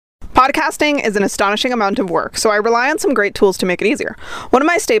Podcasting is an astonishing amount of work, so I rely on some great tools to make it easier. One of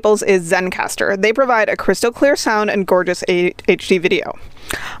my staples is Zencastr. They provide a crystal clear sound and gorgeous HD video.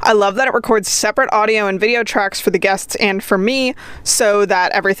 I love that it records separate audio and video tracks for the guests and for me, so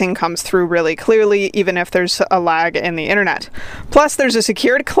that everything comes through really clearly, even if there's a lag in the internet. Plus, there's a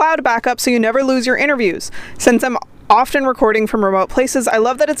secured cloud backup so you never lose your interviews. Since I'm often recording from remote places, I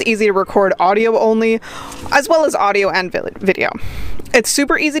love that it's easy to record audio only, as well as audio and video. It's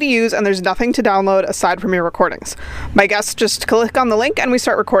super easy to use and there's nothing to download aside from your recordings. My guests just click on the link and we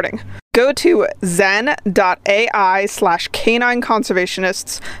start recording. Go to zen.ai/canine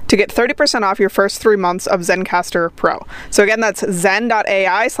conservationists to get 30% off your first 3 months of Zencastr Pro. So again, that's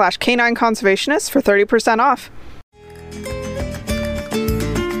zen.ai/canine conservationists for 30% off.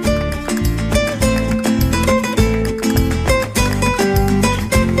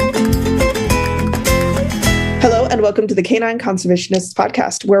 Hello and welcome to the Canine Conservationists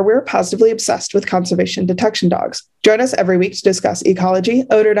podcast, where we're positively obsessed with conservation detection dogs. Join us every week to discuss ecology,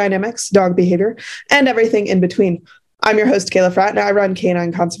 odor dynamics, dog behavior, and everything in between. I'm your host, Kayla Fratt, and I run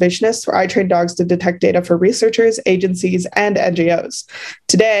Canine Conservationists, where I train dogs to detect data for researchers, agencies, and NGOs.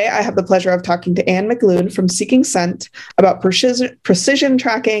 Today, I have the pleasure of talking to Anne McLoone from Seeking Scent about precision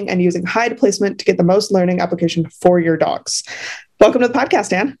tracking and using hide placement to get the most learning application for your dogs. Welcome to the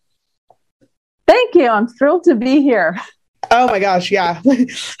podcast, Anne. Thank you. I'm thrilled to be here. Oh my gosh, yeah.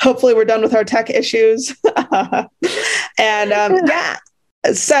 Hopefully we're done with our tech issues.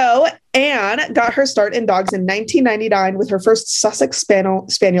 So Anne got her start in dogs in 1999 with her first Sussex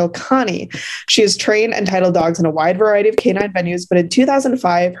Spaniel, Connie. She has trained and titled dogs in a wide variety of canine venues, but in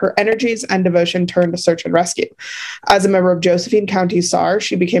 2005, her energies and devotion turned to search and rescue. As a member of Josephine County SAR,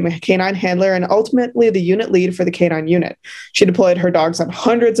 she became a canine handler and ultimately the unit lead for the canine unit. She deployed her dogs on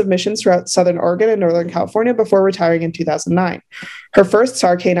hundreds of missions throughout Southern Oregon and Northern California before retiring in 2009. Her first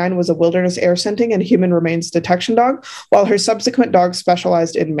SAR canine was a wilderness air scenting and human remains detection dog, while her subsequent dogs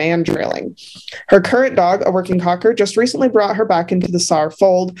specialized in man drilling. Her current dog, a working cocker, just recently brought her back into the SAR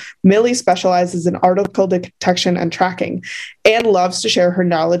fold. Millie specializes in article detection and tracking. Anne loves to share her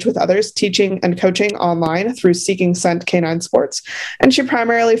knowledge with others, teaching and coaching online through Seeking Scent Canine Sports, and she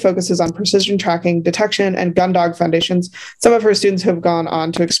primarily focuses on precision tracking, detection, and gun dog foundations. Some of her students have gone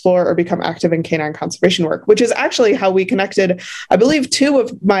on to explore or become active in canine conservation work, which is actually how we connected. I believe 2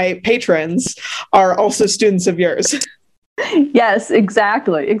 of my patrons are also students of yours. Yes,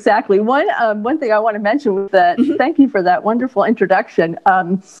 exactly. One thing I want to mention was that thank you for that wonderful introduction.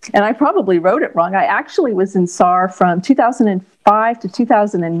 And I probably wrote it wrong. I actually was in SAR from 2005 to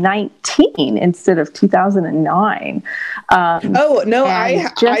 2019 instead of 2009.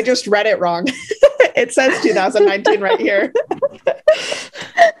 I just read it wrong. It says 2019 right here.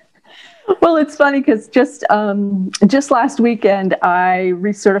 Well, it's funny because just last weekend, I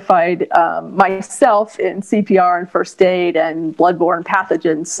recertified myself in CPR and first aid and bloodborne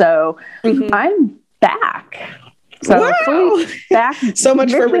pathogens. So I'm back. So fully back. So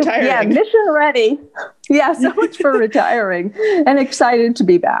much for retiring. Yeah, mission ready. Yeah, so much for retiring and excited to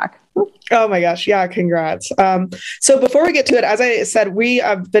be back. Oh my gosh. Yeah. Congrats. So before we get to it, as I said, we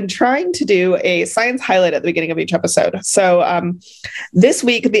have been trying to do a science highlight at the beginning of each episode. So this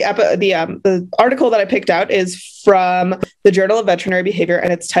week, the article that I picked out is from the Journal of Veterinary Behavior,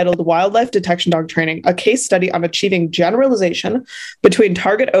 and it's titled Wildlife Detection Dog Training, a case study on achieving generalization between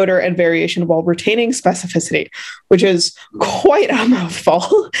target odor and variation while retaining specificity, which is quite a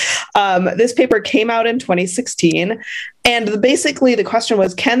mouthful. This paper came out in 2016. And basically the question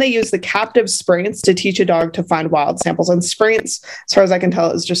was, can they use the captive spraints to teach a dog to find wild samples? And spraints, as far as I can tell,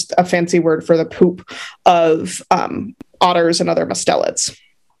 is just a fancy word for the poop of otters and other mustelids.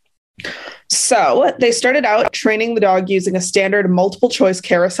 So they started out training the dog using a standard multiple choice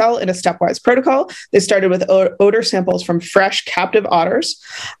carousel in a stepwise protocol. They started with odor samples from fresh captive otters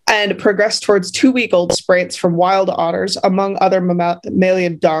and progressed towards 2-week-old spraints from wild otters, among other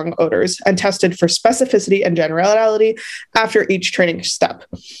mammalian dung odors, and tested for specificity and generality after each training step.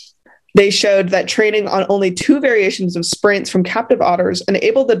 They showed that training on only 2 variations of spraints from captive otters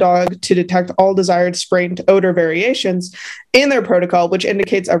enabled the dog to detect all desired spraint odor variations in their protocol, which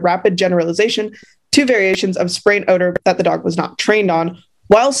indicates a rapid generalization to variations of spraint odor that the dog was not trained on,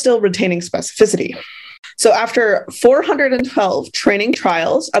 while still retaining specificity. So after 412 training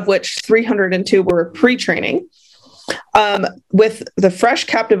trials, of which 302 were pre-training, with the fresh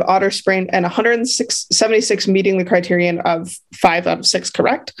captive otter sprain and 176 meeting the criterion of 5 out of 6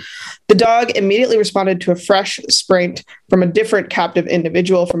 correct, the dog immediately responded to a fresh sprain from a different captive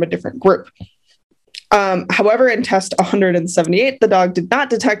individual from a different group. However, in test 178, the dog did not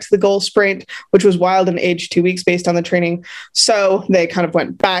detect the goal sprint, which was wild and aged 2 weeks based on the training. So they kind of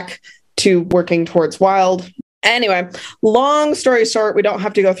went back to working towards wild. Anyway, long story short, we don't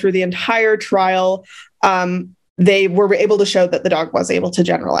have to go through the entire trial. They were able to show that the dog was able to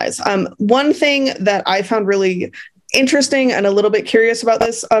generalize. One thing that I found really interesting and a little bit curious about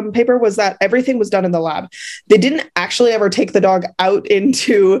this paper was that everything was done in the lab. They didn't actually ever take the dog out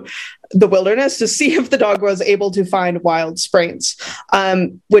into the wilderness to see if the dog was able to find wild sprains,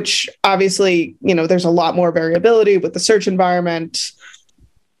 which obviously, there's a lot more variability with the search environment,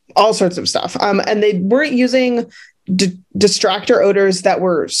 all sorts of stuff. And they weren't using distractor odors that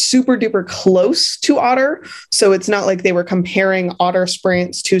were super duper close to otter. So it's not like they were comparing otter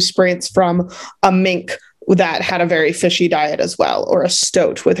sprains to sprains from a mink that had a very fishy diet as well, or a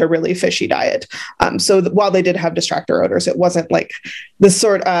stoat with a really fishy diet. So while they did have distractor odors, it wasn't like the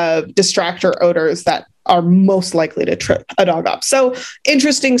sort of distractor odors that are most likely to trip a dog up. So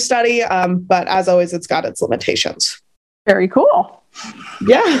interesting study, but as always, it's got its limitations. Very cool.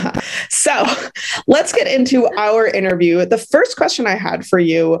 Yeah. So let's get into our interview. The first question I had for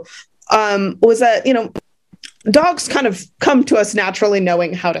you was that, dogs kind of come to us naturally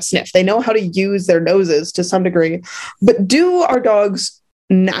knowing how to sniff. They know how to use their noses to some degree, but do our dogs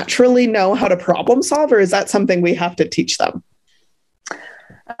naturally know how to problem solve, or is that something we have to teach them?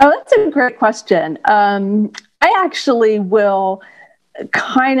 Oh, that's a great question. I actually will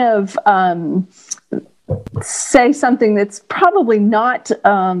kind of say something that's probably not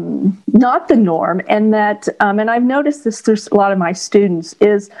the norm, and that, and I've noticed this through a lot of my students,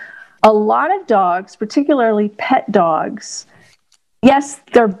 is a lot of dogs, particularly pet dogs, yes,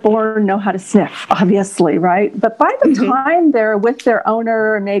 they're born know how to sniff, obviously, right? But by the time they're with their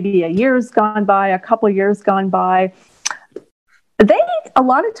owner, maybe a year's gone by, a couple of years gone by, they a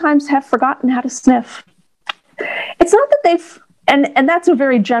lot of times have forgotten how to sniff. It's not that they've, and that's a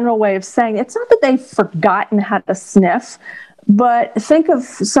very general way of saying it's not that they've forgotten how to sniff, but think of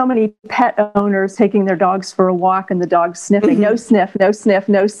so many pet owners taking their dogs for a walk and the dog's sniffing, no sniff, no sniff,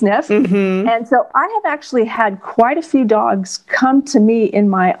 no sniff. And so I have actually had quite a few dogs come to me in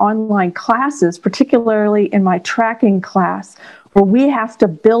my online classes, particularly in my tracking class, where we have to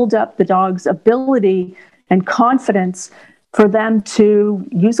build up the dog's ability and confidence for them to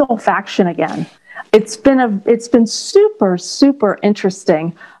use olfaction again. It's been super, super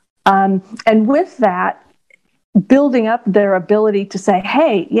interesting. And with that, building up their ability to say,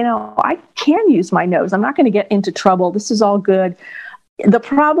 hey, I can use my nose. I'm not going to get into trouble. This is all good. The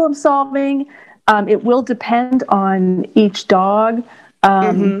problem solving, it will depend on each dog.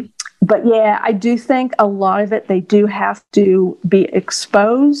 But yeah, I do think a lot of it, they do have to be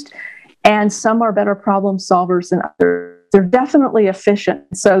exposed, and some are better problem solvers than others. They're definitely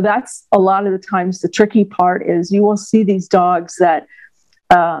efficient. So that's a lot of the times the tricky part is you will see these dogs that,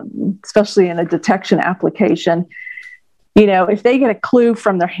 especially in a detection application, if they get a clue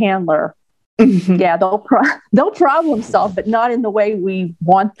from their handler, yeah, they'll problem solve, but not in the way we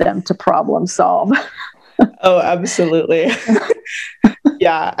want them to problem solve. Oh, absolutely.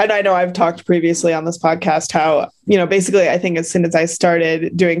 Yeah. And I know I've talked previously on this podcast how, basically I think as soon as I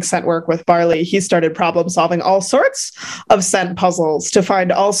started doing scent work with Barley, he started problem solving all sorts of scent puzzles to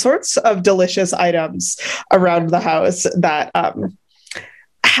find all sorts of delicious items around the house that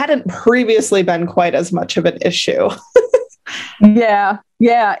hadn't previously been quite as much of an issue. Yeah.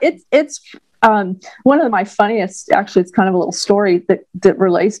 It's one of my funniest, actually, it's kind of a little story that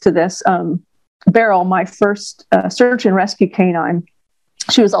relates to this. Beryl, my first search and rescue canine,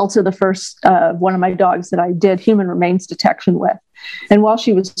 she was also the first one of my dogs that I did human remains detection with. And while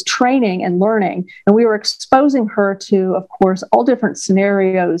she was training and learning, and we were exposing her to, of course, all different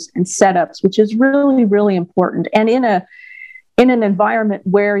scenarios and setups, which is really, really important. And in an environment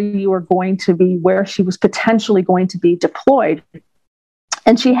where you are going to be, where she was potentially going to be deployed.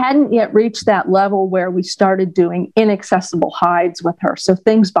 And she hadn't yet reached that level where we started doing inaccessible hides with her. So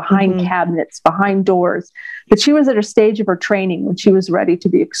things behind cabinets, behind doors. But she was at a stage of her training when she was ready to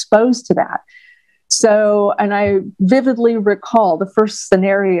be exposed to that. So, and I vividly recall the first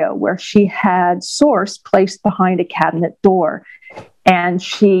scenario where she had Source placed behind a cabinet door. And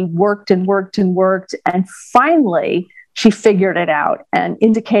she worked and worked and worked. And finally, she figured it out and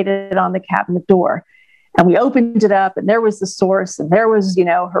indicated it on the cabinet door. And we opened it up, and there was the Source, and there was,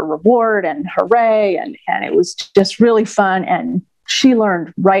 her reward, and hooray. And it was just really fun. And she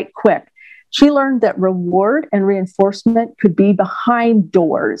learned right quick. She learned that reward and reinforcement could be behind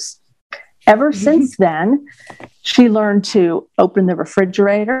doors. Ever since then, she learned to open the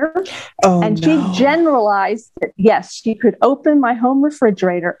refrigerator. She generalized it. Yes, she could open my home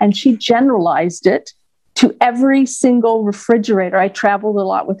refrigerator, and she generalized it to every single refrigerator. I traveled a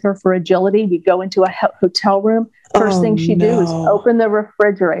lot with her for agility. We go into a hotel room. First thing she'd do is open the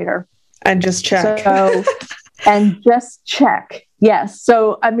refrigerator. And just check. And just check. Yes.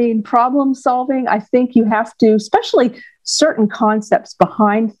 So, I mean, problem solving, I think you have to, especially certain concepts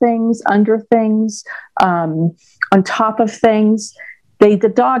behind things, under things, on top of things.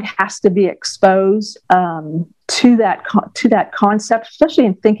 The dog has to be exposed to that concept, especially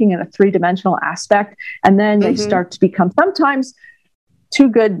in thinking in a three-dimensional aspect. And then they start to become sometimes too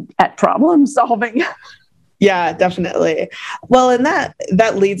good at problem solving. Yeah, definitely. Well, and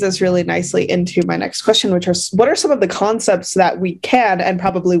that leads us really nicely into my next question, which are, what are some of the concepts that we can and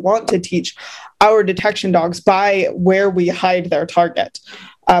probably want to teach our detection dogs by where we hide their target?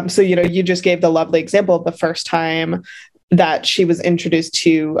 So, you just gave the lovely example of the first time that she was introduced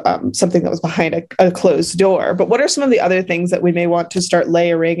to something that was behind a closed door. But what are some of the other things that we may want to start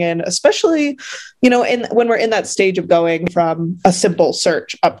layering in, especially, when we're in that stage of going from a simple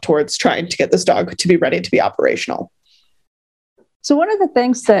search up towards trying to get this dog to be ready to be operational? So one of the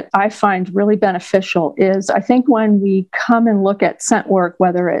things that I find really beneficial is, I think when we come and look at scent work,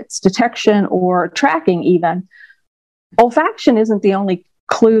 whether it's detection or tracking even, olfaction isn't the only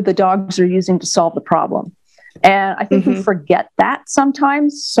clue the dogs are using to solve the problem. And I think we forget that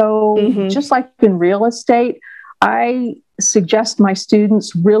sometimes. So just like in real estate, I suggest my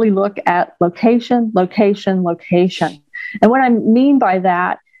students really look at location, location, location. And what I mean by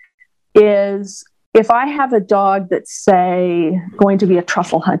that is, if I have a dog that's, say, going to be a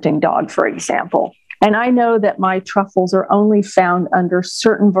truffle hunting dog, for example, and I know that my truffles are only found under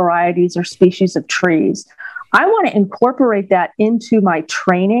certain varieties or species of trees, I want to incorporate that into my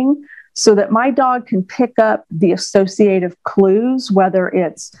training so that my dog can pick up the associative clues, whether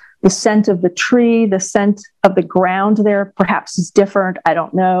it's the scent of the tree, the scent of the ground there perhaps is different, I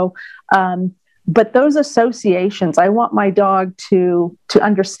don't know. But those associations, I want my dog to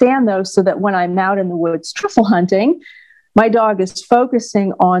understand those so that when I'm out in the woods truffle hunting, my dog is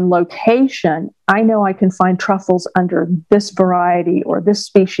focusing on location. I know I can find truffles under this variety or this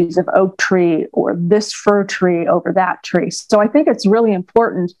species of oak tree or this fir tree over that tree. So I think it's really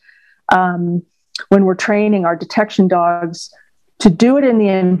important when we're training our detection dogs to do it in the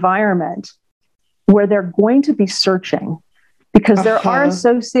environment where they're going to be searching, because there are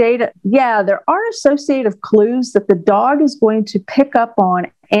associative clues that the dog is going to pick up on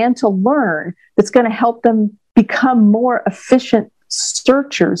and to learn that's going to help them become more efficient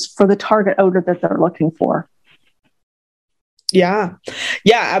searchers for the target odor that they're looking for. Yeah,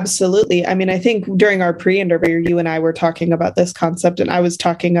 absolutely. I mean, I think during our pre-interview, you and I were talking about this concept, and I was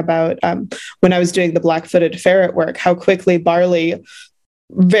talking about when I was doing the black-footed ferret work, how quickly Barley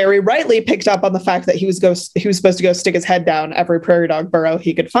very rightly picked up on the fact that he was supposed to go stick his head down every prairie dog burrow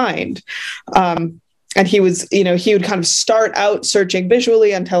he could find. And he was, he would kind of start out searching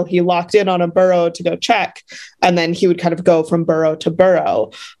visually until he locked in on a burrow to go check. And then he would kind of go from burrow to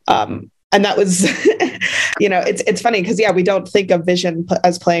burrow. And that was, it's funny because, we don't think of vision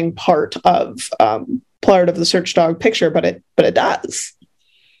as playing part of the search dog picture, but it does.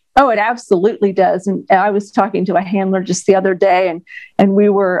 Oh, it absolutely does. And I was talking to a handler just the other day, and we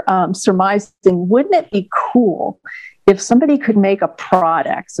were surmising, wouldn't it be cool if somebody could make a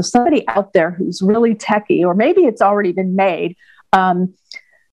product? So somebody out there who's really techie, or maybe it's already been made,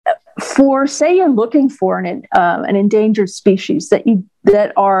 for, say, you're looking for an endangered species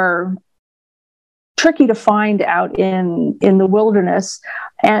that are tricky to find out in the wilderness,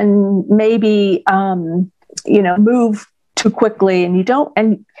 and maybe move too quickly, and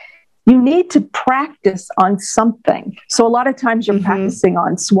you need to practice on something. So a lot of times you're practicing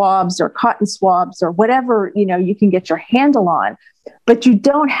on swabs or cotton swabs or whatever you can get your handle on, but you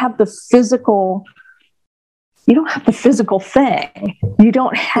don't have the physical thing. You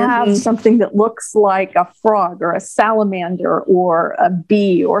don't have something that looks like a frog or a salamander or a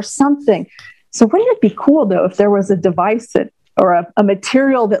bee or something. So wouldn't it be cool, though, if there was a device or a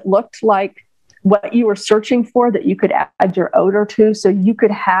material that looked like what you were searching for, that you could add your odor to, so you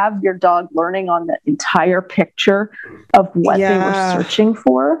could have your dog learning on the entire picture of what they were searching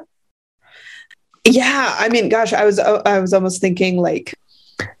for? Yeah. I mean, gosh, I was almost thinking, like,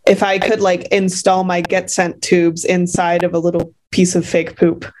 if I could install my Get Scent tubes inside of a little piece of fake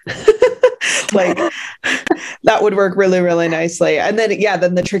poop, like that would work really, really nicely. And then,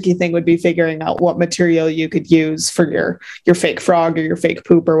 then the tricky thing would be figuring out what material you could use for your fake frog or your fake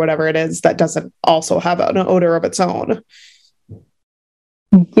poop or whatever it is that doesn't also have an odor of its own.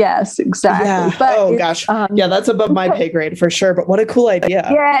 Yes, exactly. Yeah. But gosh. That's above my pay grade for sure. But what a cool idea.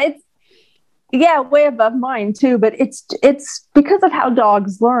 Yeah. Yeah, way above mine too, but it's because of how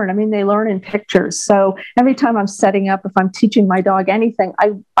dogs learn. I mean, they learn in pictures. So every time I'm setting up, if I'm teaching my dog anything,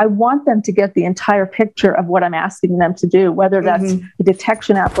 I want them to get the entire picture of what I'm asking them to do, whether that's a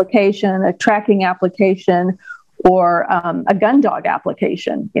detection application, a tracking application, or a gun dog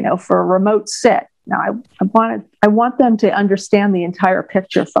application, for a remote sit. Now, I want them to understand the entire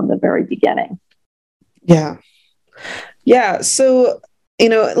picture from the very beginning. Yeah. Yeah. So,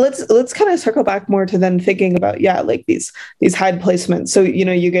 let's kind of circle back more to then thinking about, like these hide placements. So,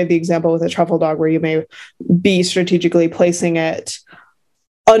 you gave the example with a truffle dog where you may be strategically placing it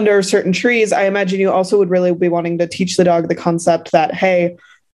under certain trees. I imagine you also would really be wanting to teach the dog the concept that, hey,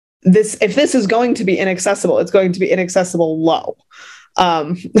 if this is going to be inaccessible, it's going to be inaccessible low,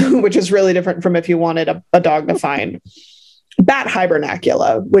 which is really different from if you wanted a dog to find bat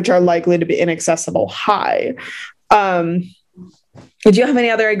hibernacula, which are likely to be inaccessible high. Do you have any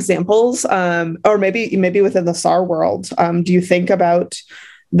other examples, or maybe within the SAR world? Do you think about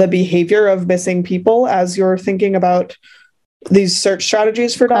the behavior of missing people as you're thinking about these search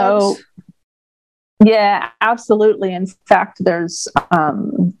strategies for dogs? Oh, yeah, absolutely. In fact, there's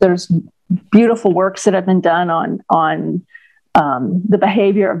beautiful works that have been done on the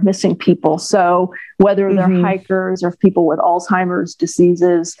behavior of missing people. So whether they're hikers or people with Alzheimer's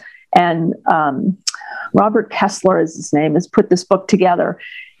diseases, and Robert Kessler is his name, has put this book together,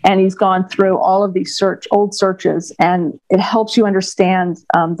 and he's gone through all of these old searches, and it helps you understand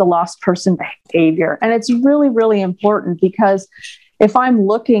the lost person behavior. And it's really, really important, because if I'm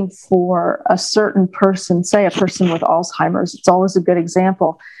looking for a certain person, say a person with Alzheimer's, it's always a good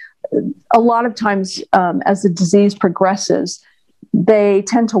example. A lot of times, as the disease progresses, they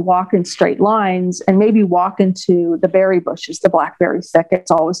tend to walk in straight lines and maybe walk into the berry bushes, the blackberry thicket.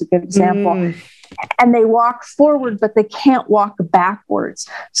 It's always a good example. And they walk forward, but they can't walk backwards.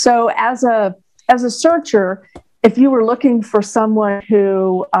 So as a searcher, if you were looking for someone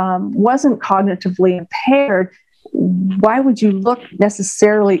who wasn't cognitively impaired, why would you look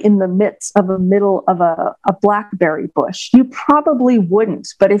necessarily in the midst of a blackberry bush? You probably wouldn't.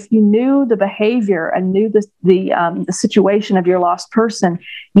 But if you knew the behavior and knew the situation of your lost person,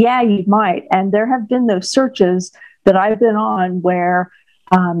 yeah, you might. And there have been those searches that I've been on where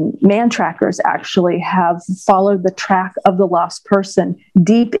man trackers actually have followed the track of the lost person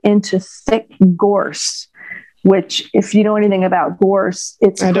deep into thick gorse. Which, if you know anything about gorse,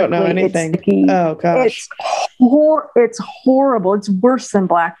 I don't know anything. It's sticky. Oh gosh, it's horrible. It's worse than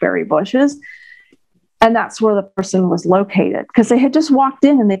blackberry bushes, and that's where the person was located, because they had just walked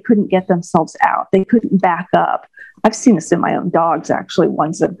in and they couldn't get themselves out. They couldn't back up. I've seen this in my own dogs, actually,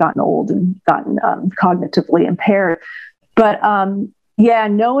 ones that have gotten old and gotten cognitively impaired. But yeah,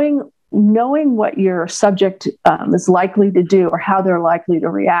 knowing what your subject is likely to do or how they're likely to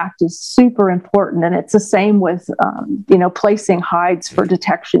react is super important. And it's the same with, placing hides for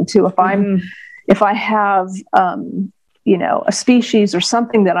detection too. If I have, a species or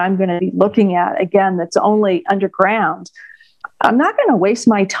something that I'm going to be looking at, again, that's only underground, I'm not going to waste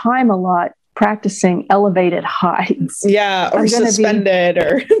my time a lot practicing elevated hides. Yeah. Or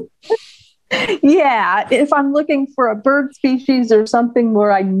suspended Yeah, if I'm looking for a bird species or something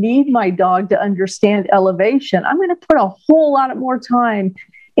where I need my dog to understand elevation, I'm going to put a whole lot more time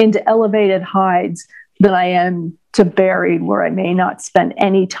into elevated hides than I am to buried, where I may not spend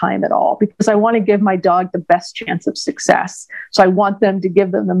any time at all, because I want to give my dog the best chance of success. So I want them to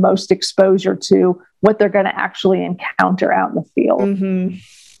give them the most exposure to what they're going to actually encounter out in the field.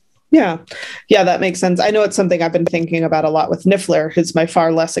 Yeah, that makes sense. I know it's something I've been thinking about a lot with Niffler, who's my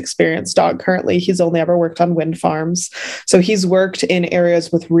far less experienced dog currently. He's only ever worked on wind farms. So he's worked in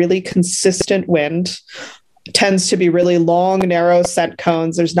areas with really consistent wind, tends to be really long, narrow scent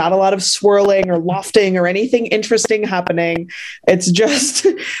cones. There's not a lot of swirling or lofting or anything interesting happening. It's just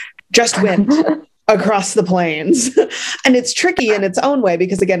wind across the plains. And it's tricky in its own way,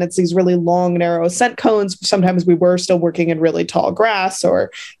 because again, it's these really long, narrow scent cones. Sometimes we were still working in really tall grass or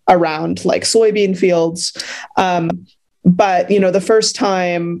around like soybean fields. But, the first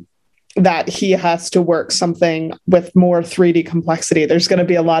time that he has to work something with more 3D complexity, there's going to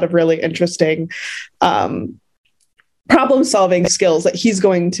be a lot of really interesting problem-solving skills that he's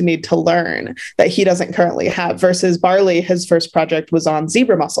going to need to learn that he doesn't currently have, versus Barley, his first project was on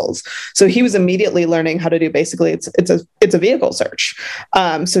zebra mussels. So he was immediately learning how to do, basically, it's a vehicle search.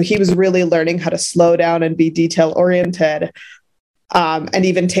 So he was really learning how to slow down and be detail-oriented, and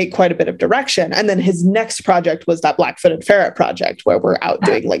even take quite a bit of direction. And then his next project was that black-footed ferret project, where we're out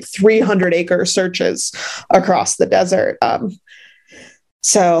doing like 300-acre searches across the desert.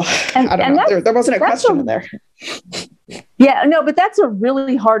 So I don't know. There wasn't a question in there. Yeah, no, but that's a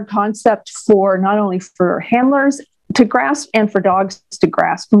really hard concept for not only for handlers to grasp and for dogs to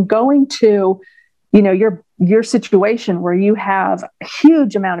grasp. From going to, your situation where you have a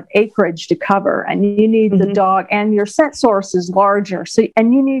huge amount of acreage to cover, and you need the dog, and your scent source is larger,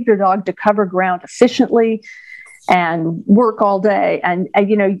 and you need your dog to cover ground efficiently and work all day, and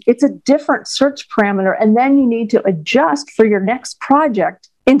it's a different search parameter, and then you need to adjust for your next project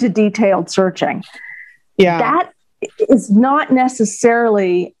into detailed searching. Yeah, that is not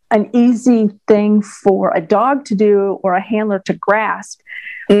necessarily an easy thing for a dog to do or a handler to grasp.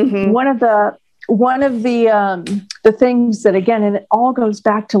 One of the things that, again, and it all goes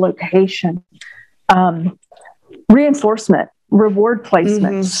back to location, reinforcement, reward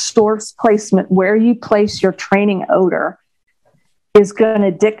placement, source placement, where you place your training odor is going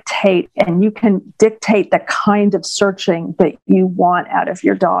to dictate, and you can dictate the kind of searching that you want out of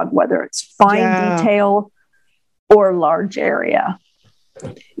your dog, whether it's fine detail or large area.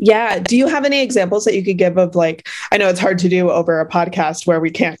 Yeah. Do you have any examples that you could give of, like, I know it's hard to do over a podcast where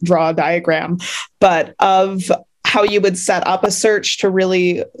we can't draw a diagram, but of how you would set up a search to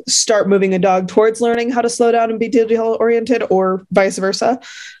really start moving a dog towards learning how to slow down and be detail oriented, or vice versa,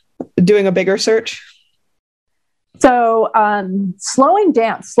 doing a bigger search? So slowing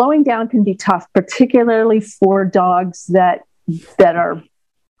down can be tough, particularly for dogs that are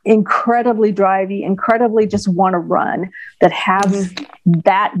incredibly drivey, incredibly just want to run, that have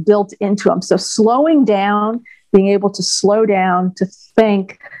that built into them. So slowing down, being able to slow down, to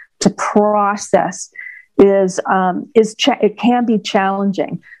think, to process it can be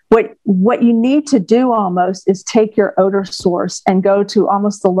challenging. What you need to do almost is take your odor source and go to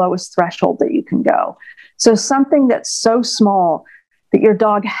almost the lowest threshold that you can go. So something that's so small that your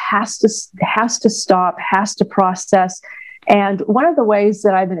dog has to stop, has to process. And one of the ways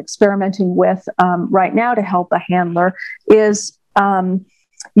that I've been experimenting with right now to help a handler is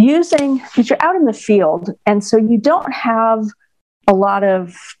using, because you're out in the field, and so you don't have a lot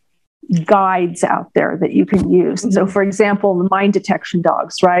of guides out there that you can use. So, for example, the mine detection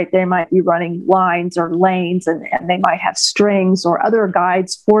dogs, right? They might be running lines or lanes, and they might have strings or other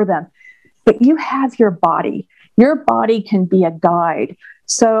guides for them. But you have your body. Your body can be a guide.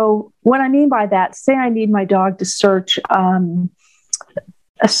 So what I mean by that, say I need my dog to search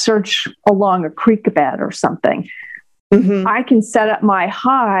a search along a creek bed or something. I can set up my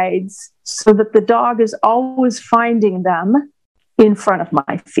hides so that the dog is always finding them in front of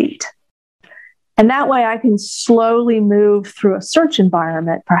my feet. And that way I can slowly move through a search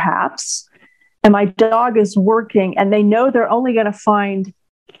environment, perhaps, and my dog is working, and they know they're only going to find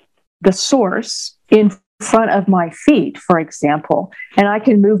the source in front of my feet, for example, and I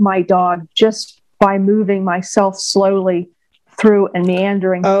can move my dog just by moving myself slowly through and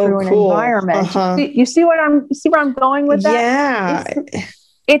meandering through an environment. You see where I'm going with that? Yeah.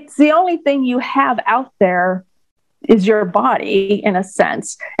 It's the only thing you have out there is your body, in a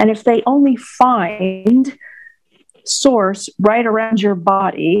sense. And if they only find source right around your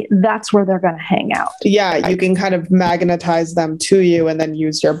body, that's where they're going to hang out. Yeah, you can kind of magnetize them to you and then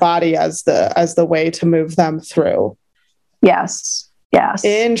use your body as the way to move them through. Yes.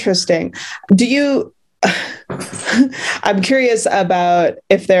 Interesting. Do you I'm curious about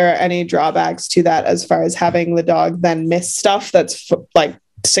if there are any drawbacks to that, as far as having the dog then miss stuff that's like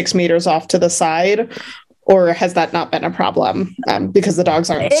 6 meters off to the side, or has that not been a problem because the dogs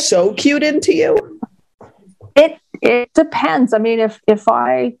aren't so cued into you? It depends. I mean, if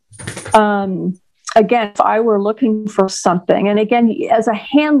I were looking for something, and again, as a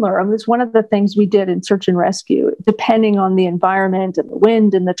handler, it was one of the things we did in search and rescue, depending on the environment and the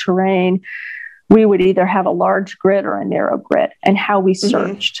wind and the terrain, we would either have a large grid or a narrow grid, and how we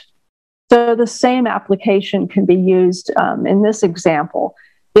searched. So the same application can be used in this example.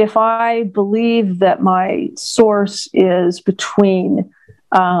 If I believe that my source is between,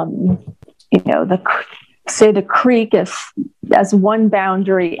 the creek as one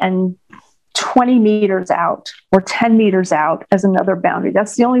boundary, and 20 meters out or 10 meters out as another boundary.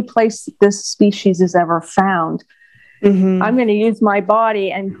 That's the only place this species is ever found. I'm going to use my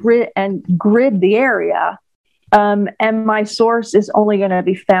body and grid the area. And my source is only going to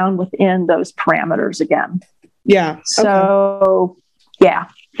be found within those parameters again. Yeah. So, yeah.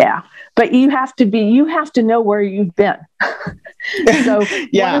 But you have to know where you've been. So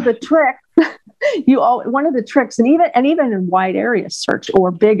one of the tricks, and even in wide area search or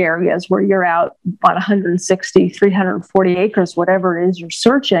big areas where you're out on 160, 340 acres, whatever it is you're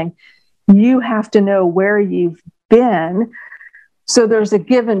searching, you have to know where you've been. So there's a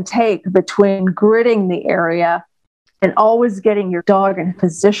give and take between gridding the area and always getting your dog in a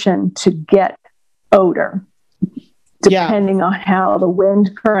position to get odor. depending on how the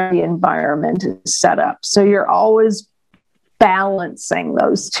wind current environment is set up. So you're always balancing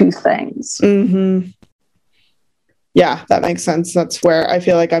those two things. Mm-hmm. Yeah, that makes sense. That's where I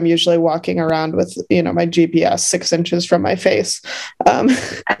feel like I'm usually walking around with, my GPS 6 inches from my face, and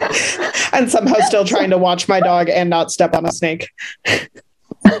somehow still trying to watch my dog and not step on a snake.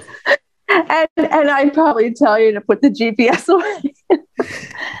 And I'd probably tell you to put the GPS away.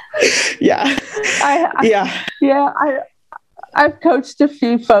 Yeah. I've coached a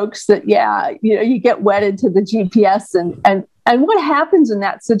few folks that, you get wedded to the GPS and what happens in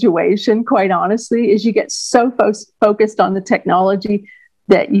that situation, quite honestly, is you get so focused on the technology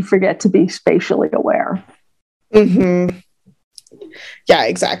that you forget to be spatially aware. Mm-hmm. Yeah,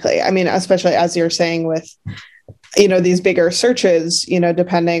 exactly. I mean, especially as you're saying with, these bigger searches,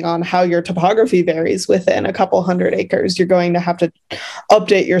 depending on how your topography varies within a couple 100 acres, you're going to have to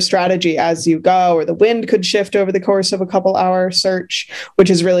update your strategy as you go, or the wind could shift over the course of a couple hour search, which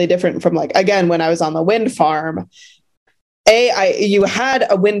is really different from again, when I was on the wind farm, you had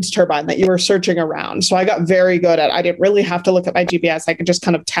a wind turbine that you were searching around. So I got very good at, I didn't really have to look at my GPS. I could just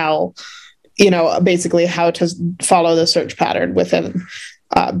kind of tell, basically how to follow the search pattern within,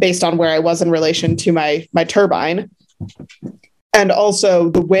 based on where I was in relation to my turbine. And also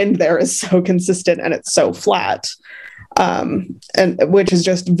the wind there is so consistent and it's so flat, and which is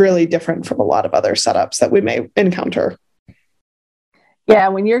just really different from a lot of other setups that we may encounter. Yeah,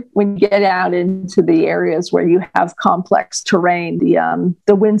 when you get out into the areas where you have complex terrain,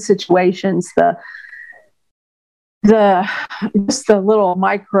 the wind situations, just the little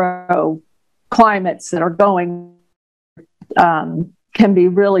micro climates that are going can be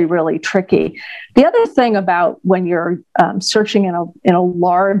really, really tricky. The other thing about when you're searching in a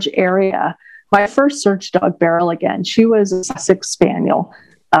large area, my first search dog, Beryl, again, she was a Sussex Spaniel.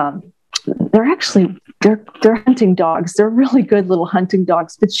 They're hunting dogs. They're really good little hunting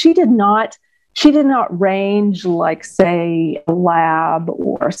dogs, but she did not range like, say, a lab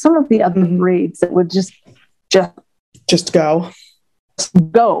or some of the other breeds that would just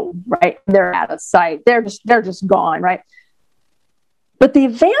go right. They're out of sight. They're just gone, right? But the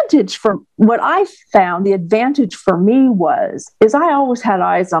advantage for me is I always had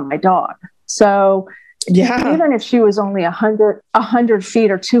eyes on my dog. So even if she was only 100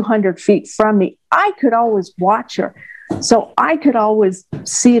 feet or 200 feet from me, I could always watch her. So I could always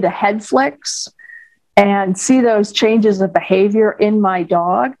see the head flicks and see those changes of behavior in my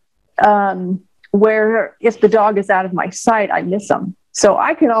dog, where if the dog is out of my sight, I miss them. So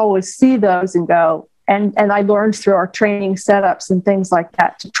I could always see those and go, and I learned through our training setups and things like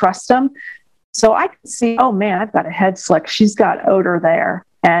that to trust them. So I could see, oh man, I've got a head flick. She's got odor there.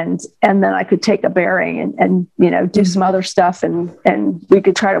 And then I could take a bearing and do some other stuff and we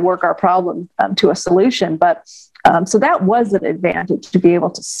could try to work our problem to a solution. But so that was an advantage to be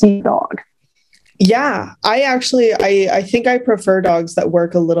able to see dog. Yeah, I think I prefer dogs that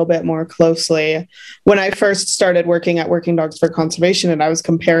work a little bit more closely. When I first started working at Working Dogs for Conservation and I was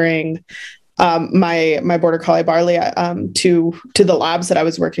comparing my Border Collie Barley to the labs that I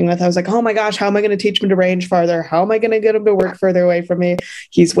was working with, I was like, oh my gosh, how am I going to teach him to range farther? How am I going to get him to work further away from me?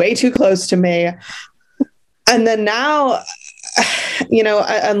 He's way too close to me. And then now,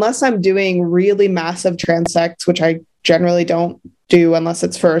 unless I'm doing really massive transects, which I generally don't do unless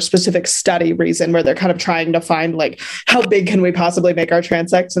it's for a specific study reason where they're kind of trying to find how big can we possibly make our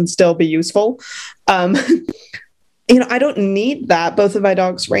transects and still be useful. I don't need that. Both of my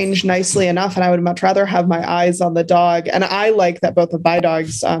dogs range nicely enough, and I would much rather have my eyes on the dog. And I like that both of my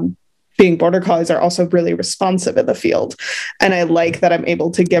dogs, being Border Collies, are also really responsive in the field. And I like that I'm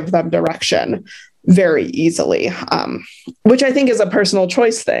able to give them direction very easily, which I think is a personal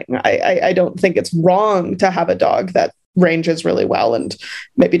choice thing. I don't think it's wrong to have a dog that ranges really well and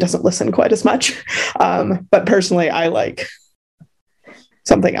maybe doesn't listen quite as much. But personally, I like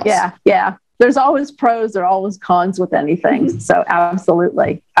something else. Yeah. There's always pros, there are always cons with anything. Mm-hmm. So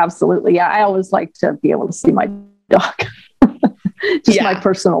absolutely. Yeah. I always like to be able to see my dog. Just my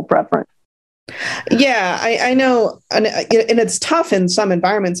personal preference. Yeah, I know. And it's tough in some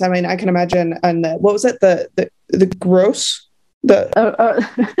environments. I mean, I can imagine what was it? The gross? The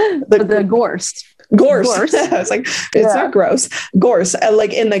gorse. Gorse. I was like, it's not gross. Gorse.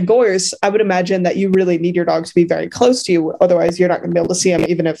 Like in the gorse, I would imagine that you really need your dog to be very close to you. Otherwise, you're not going to be able to see them,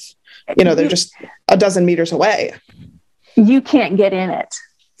 even if, they're just a dozen meters away. You can't get in it.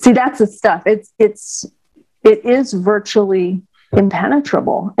 See, that's the stuff. It is virtually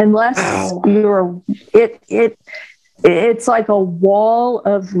impenetrable unless it's like a wall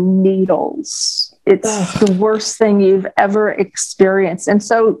of needles. It's the worst thing you've ever experienced. And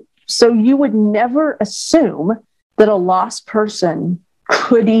so you would never assume that a lost person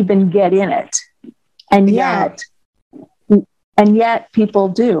could even get in it. And yet people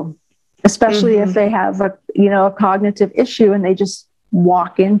do, especially if they have a cognitive issue and they just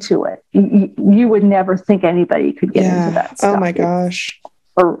walk into it. You would never think anybody could get into that stuff. Oh my gosh.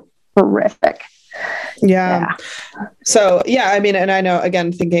 Horrific. Yeah. So, I mean, and I know,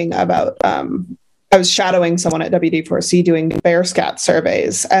 again, thinking about, I was shadowing someone at WD4C doing bear scat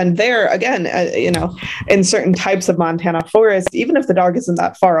surveys. And there, again, in certain types of Montana forest, even if the dog isn't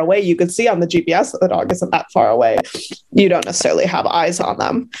that far away, you could see on the GPS that the dog isn't that far away. You don't necessarily have eyes on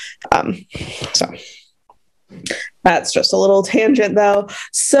them. So that's just a little tangent, though.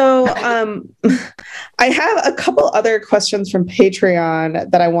 So I have a couple other questions from Patreon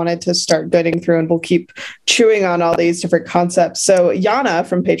that I wanted to start getting through, and we'll keep chewing on all these different concepts. So Yana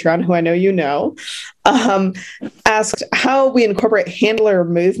from Patreon, who I know you know, asked how we incorporate handler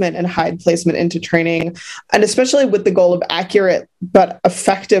movement and hide placement into training, and especially with the goal of accurate but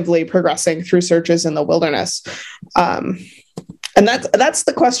effectively progressing through searches in the wilderness. And that's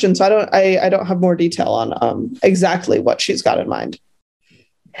the question. So I don't have more detail on exactly what she's got in mind.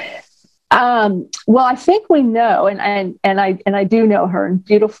 Well, I think we know, and I do know her, and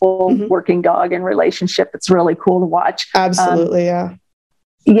beautiful working dog and relationship. It's really cool to watch. Absolutely.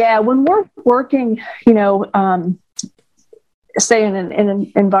 Yeah. When we're working, say in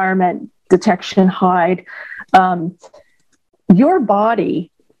an environment detection hide, your body,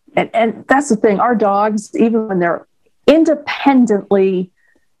 and that's the thing, our dogs, even when they're independently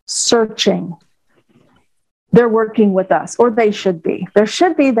searching, they're working with us, or they should be. There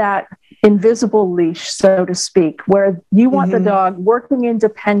should be that invisible leash, so to speak, where you want the dog working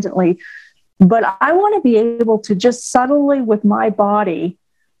independently, but I want to be able to just subtly with my body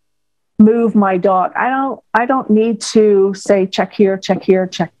move my dog. I don't need to say check here,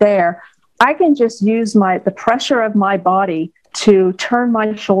 check there. I can just use the pressure of my body to turn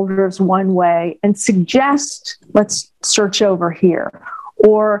my shoulders one way and suggest, let's search over here,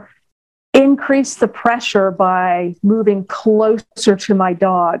 or increase the pressure by moving closer to my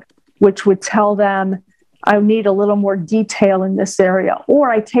dog, which would tell them I need a little more detail in this area.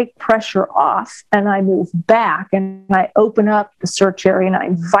 Or I take pressure off and I move back and I open up the search area and I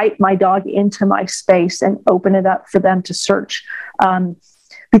invite my dog into my space and open it up for them to search.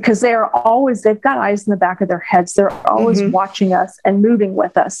 Because they've got eyes in the back of their heads. They're always watching us and moving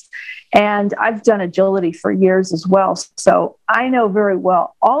with us. And I've done agility for years as well. So I know very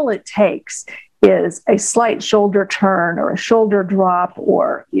well, all it takes is a slight shoulder turn or a shoulder drop,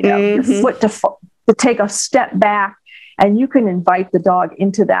 or, your foot to take a step back, and you can invite the dog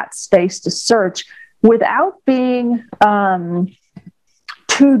into that space to search without being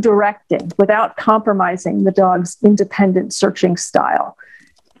too directing, without compromising the dog's independent searching style.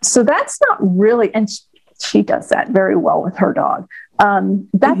 So that's not really, and she does that very well with her dog.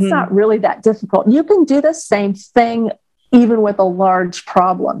 That's not really that difficult. You can do the same thing even with a large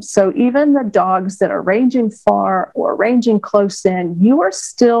problem. So even the dogs that are ranging far or ranging close in, you are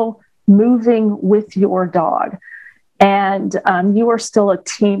still moving with your dog, and you are still a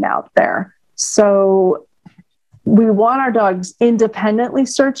team out there. So we want our dogs independently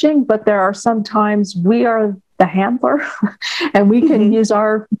searching, but there are some times we are the handler and we can use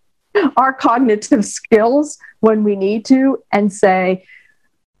our cognitive skills when we need to and say,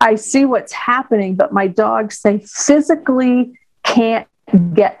 I see what's happening, but my dog, say, physically can't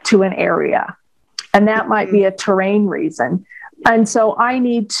get to an area. And that might be a terrain reason. And so I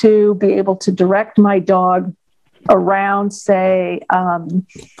need to be able to direct my dog around, say,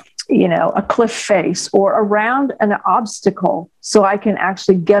 a cliff face or around an obstacle, so I can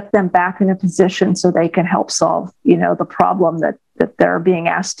actually get them back in a position so they can help solve, the problem that they're being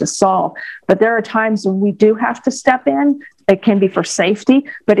asked to solve. But there are times when we do have to step in. It can be for safety,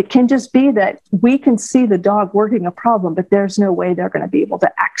 but it can just be that we can see the dog working a problem, but there's no way they're going to be able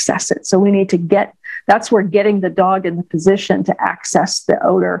to access it. So we need to that's where getting the dog in the position to access the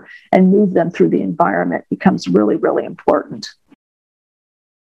odor and move them through the environment becomes really, really important.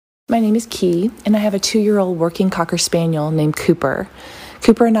 My name is Key, and I have a 2-year-old working Cocker Spaniel named Cooper.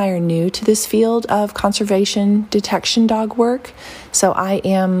 Cooper and I are new to this field of conservation detection dog work, so I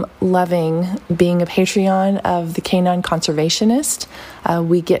am loving being a Patreon of the Canine Conservationist.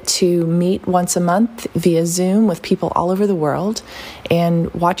 We get to meet once a month via Zoom with people all over the world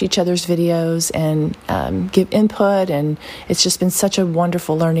and watch each other's videos and give input, and it's just been such a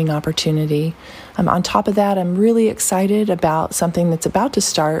wonderful learning opportunity. On top of that, I'm really excited about something that's about to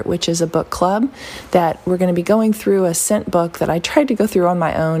start, which is a book club that we're going to be going through a scent book that I tried to go through on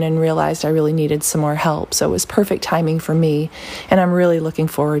my own and realized I really needed some more help. So it was perfect timing for me, and I'm really looking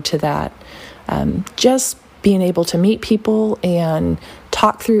forward to that. Just being able to meet people and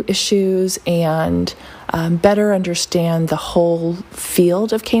talk through issues and better understand the whole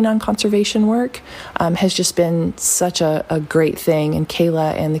field of canine conservation work has just been such a great thing. And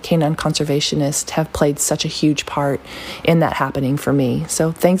Kayla and the canine conservationists have played such a huge part in that happening for me.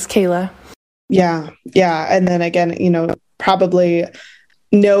 So thanks, Kayla. Yeah. And then again, probably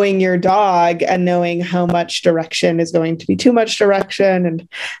knowing your dog and knowing how much direction is going to be too much direction and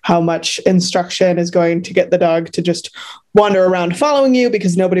how much instruction is going to get the dog to just wander around following you,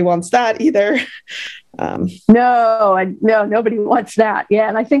 because nobody wants that either. No, nobody wants that. Yeah.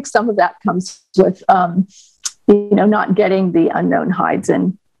 And I think some of that comes with, not getting the unknown hides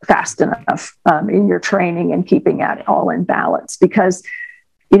in fast enough in your training and keeping it all in balance. Because,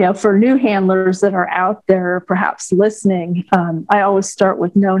 for new handlers that are out there, perhaps listening, I always start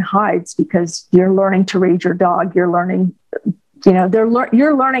with known hides, because you're learning to read your dog. You're learning,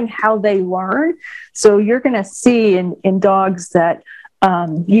 you're learning how they learn. So you're going to see in dogs that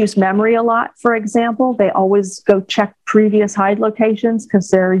use memory a lot, for example, they always go check previous hide locations because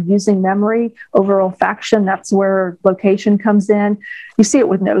they're using memory over olfaction. That's where location comes in. You see it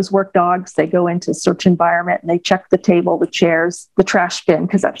with nose work dogs. They go into search environment and they check the table, the chairs, the trash bin,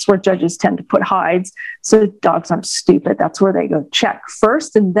 because that's where judges tend to put hides. So dogs aren't stupid. That's where they go check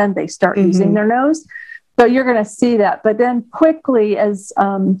first, and then they start using their nose. So you're going to see that. But then quickly as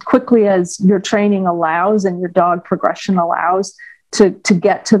your training allows and your dog progression allows, to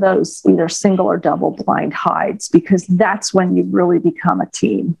get to those either single or double blind hides, because that's when you really become a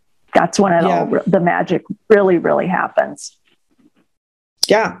team. That's when the magic really, really happens.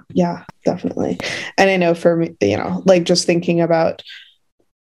 Yeah, definitely. And I know for me, just thinking about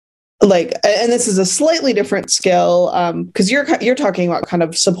and this is a slightly different skill, because you're talking about kind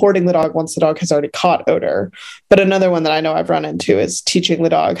of supporting the dog once the dog has already caught odor. But another one that I know I've run into is teaching the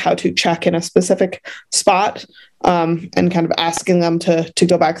dog how to check in a specific spot, and kind of asking them to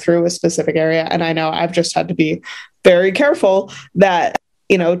go back through a specific area. And I know I've just had to be very careful that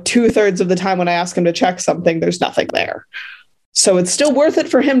 2/3 of the time when I ask him to check something, there's nothing there. So it's still worth it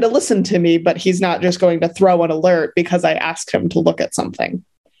for him to listen to me, but he's not just going to throw an alert because I asked him to look at something.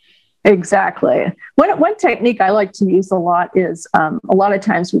 Exactly. One technique I like to use a lot is a lot of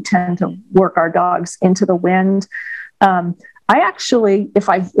times we tend to work our dogs into the wind. I actually, if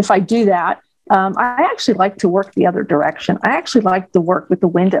I do that, I actually like to work the other direction. I actually like to work with the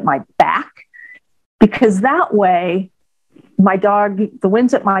wind at my back, because that way the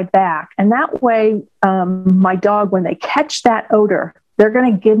wind's at my back. And that way my dog, when they catch that odor, they're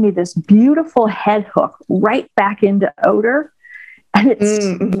going to give me this beautiful head hook right back into odor. And it's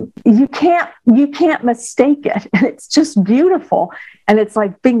you can't mistake it. And it's just beautiful. And it's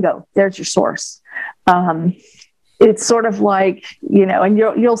like, bingo, there's your source. It's sort of like, and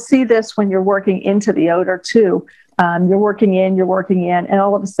you'll see this when you're working into the odor too. You're working in, and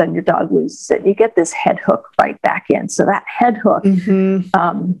all of a sudden your dog loses it. You get this head hook right back in. So that head hook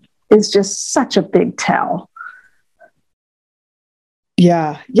is just such a big tell.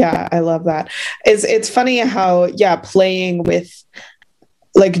 Yeah, I love that. It's funny how, playing with,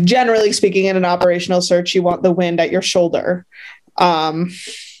 generally speaking, in an operational search, you want the wind at your shoulder.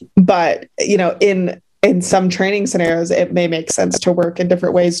 But, in some training scenarios, it may make sense to work in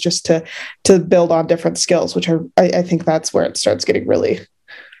different ways just to build on different skills, which I think that's where it starts getting really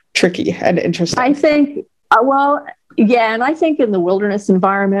tricky and interesting. I think, and I think in the wilderness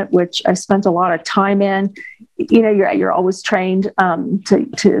environment, which I spent a lot of time in, you're always trained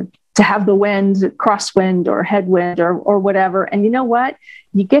to have the wind, crosswind or headwind or whatever. And you know what?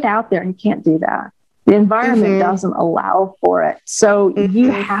 You get out there and you can't do that. The environment doesn't allow for it. So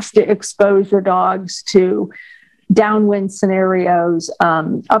you have to expose your dogs to downwind scenarios,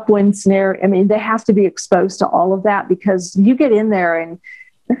 upwind scenario. I mean, they have to be exposed to all of that, because you get in there and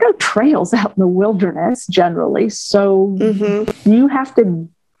there are no trails out in the wilderness generally. So you have to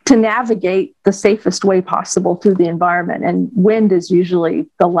navigate the safest way possible through the environment. And wind is usually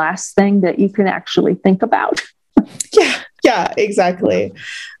the last thing that you can actually think about. Yeah, exactly.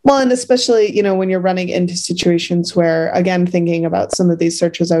 Well, and especially, when you're running into situations where, again, thinking about some of these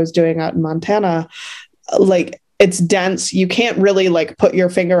searches I was doing out in Montana, it's dense. You can't really put your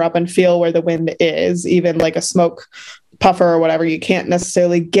finger up and feel where the wind is, even like a smoke puffer or whatever. You can't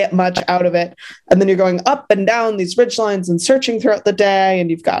necessarily get much out of it. And then you're going up and down these ridge lines and searching throughout the day. And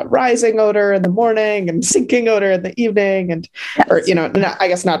you've got rising odor in the morning and sinking odor in the evening. And, or, I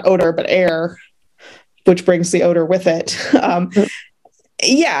guess not odor, but air, which brings the odor with it.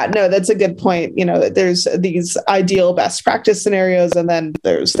 That's a good point. There's these ideal best practice scenarios, and then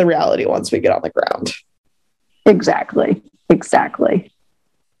there's the reality once we get on the ground. Exactly.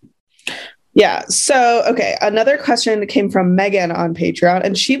 Yeah. So, okay. Another question came from Megan on Patreon,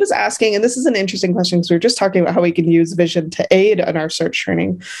 and she was asking, and this is an interesting question because we were just talking about how we can use vision to aid in our search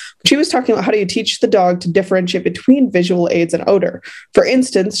training. She was talking about how do you teach the dog to differentiate between visual aids and odor. For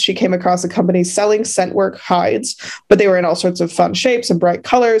instance, she came across a company selling scentwork hides, but they were in all sorts of fun shapes and bright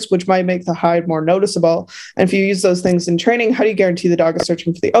colors, which might make the hide more noticeable. And if you use those things in training, how do you guarantee the dog is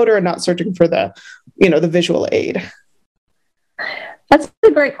searching for the odor and not searching for the, the visual aid? That's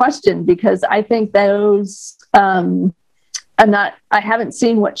a great question, because I think those, I haven't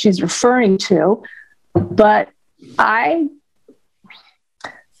seen what she's referring to, but I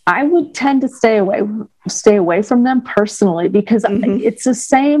would tend to stay away from them personally, because it's the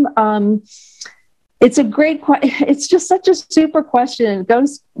same. It's a great question. It's just such a super question.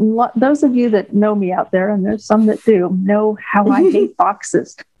 Those of you that know me out there, and there's some that do, know how I hate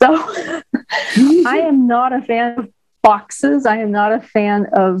boxes. So I am not a fan of boxes. I am not a fan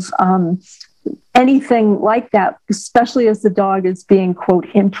of anything like that, especially as the dog is being, quote,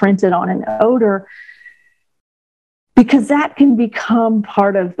 imprinted on an odor, because that can become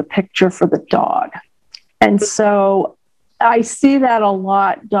part of the picture for the dog. And so I see that a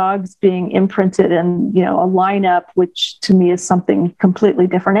lot, dogs being imprinted in, a lineup, which to me is something completely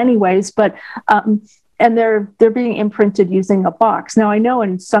different anyways, but and they're being imprinted using a box. Now, I know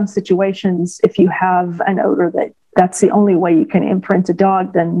in some situations, if you have an odor that's the only way you can imprint a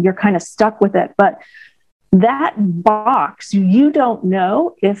dog, then you're kind of stuck with it. But that box, you don't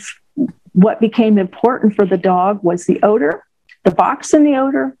know if what became important for the dog was the odor, the box in the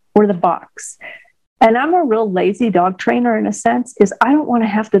odor, or the box. And I'm a real lazy dog trainer in a sense, is I don't want to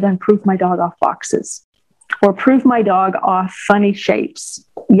have to then prove my dog off boxes or prove my dog off funny shapes,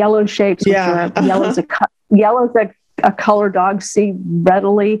 yellow shapes. Yellow's a color dogs see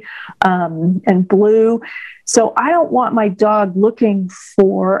readily, and blue. So I don't want my dog looking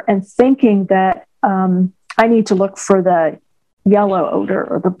for and thinking that I need to look for the yellow odor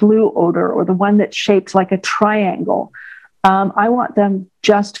or the blue odor or the one that's shaped like a triangle. I want them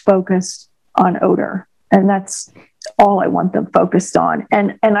just focused on odor, and that's all I want them focused on.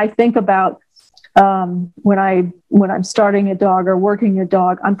 And I think about when I'm starting a dog or working a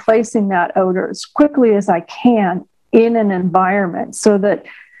dog, I'm placing that odor as quickly as I can in an environment so that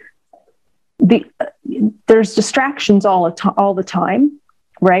there's distractions all the time,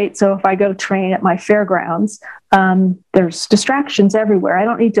 right? So if I go train at my fairgrounds, there's distractions everywhere. I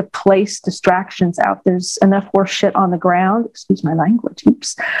don't need to place distractions out. There's enough horse shit on the ground. Excuse my language.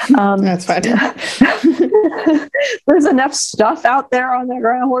 Oops. That's fine. There's enough stuff out there on the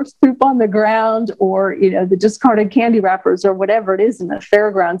ground, horse poop on the ground, or, the discarded candy wrappers or whatever it is in the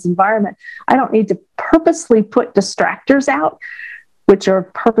fairgrounds environment. I don't need to purposely put distractors out, which are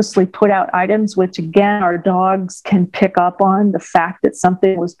purposely put out items, which again, our dogs can pick up on the fact that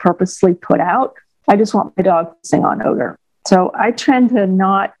something was purposely put out. I just want my dog focusing on odor. So I tend to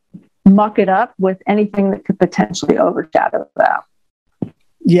not muck it up with anything that could potentially overshadow that.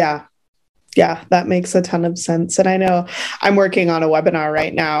 Yeah. Yeah, that makes a ton of sense. And I know I'm working on a webinar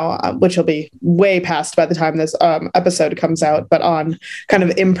right now, which will be way past by the time this episode comes out, but on kind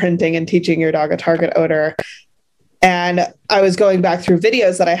of imprinting and teaching your dog a target odor. And I was going back through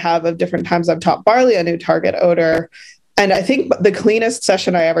videos that I have of different times I've taught Barley a new target odor. And I think the cleanest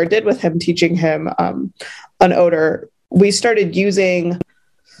session I ever did with him, teaching him an odor, we started using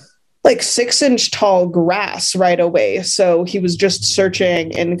like 6-inch tall grass right away. So he was just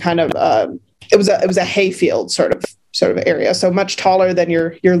searching in kind of, it was a hayfield sort of area. So much taller than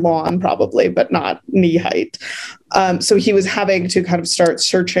your lawn probably, but not knee height. So he was having to kind of start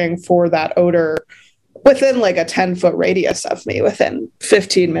searching for that odor within like a 10-foot radius of me within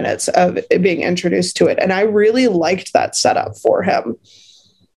 15 minutes of being introduced to it. And I really liked that setup for him.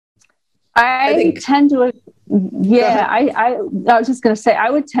 I tend to, yeah, I was just going to say, I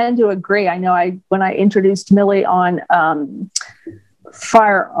would tend to agree. I know when I introduced Millie on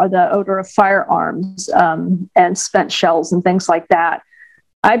the odor of firearms and spent shells and things like that,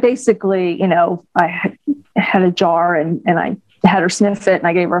 I basically, I had a jar and I had her sniff it and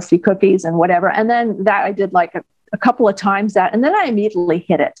I gave her a few cookies and whatever. And then that I did like a couple of times that, and then I immediately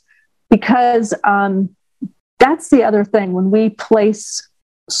hit it, because that's the other thing. When we place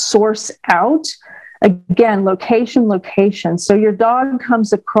source out, again, location. So your dog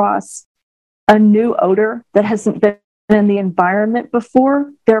comes across a new odor that hasn't been in the environment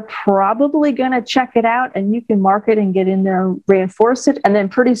before, they're probably going to check it out, and you can mark it and get in there and reinforce it. And then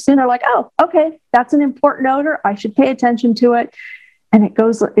pretty soon they're like, oh, okay, that's an important odor. I should pay attention to it. And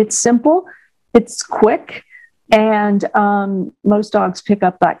it's simple, it's quick. And most dogs pick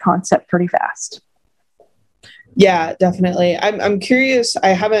up that concept pretty fast. Yeah, definitely. I'm curious. I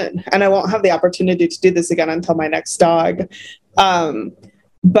haven't, and I won't have the opportunity to do this again until my next dog. Um,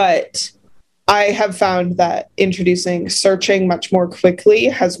 but I have found that introducing searching much more quickly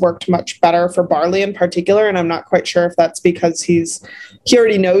has worked much better for Barley in particular. And I'm not quite sure if that's because he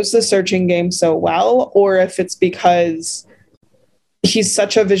already knows the searching game so well, or if it's because he's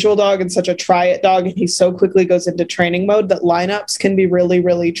such a visual dog and such a try it dog, and he so quickly goes into training mode that lineups can be really,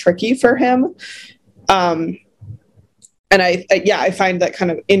 really tricky for him. And I find that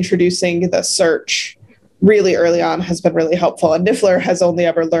kind of introducing the search really early on has been really helpful. And Niffler has only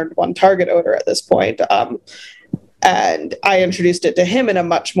ever learned one target odor at this point. And I introduced it to him in a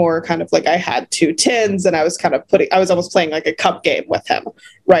much more kind of like, I had 2 tins and I was almost playing like a cup game with him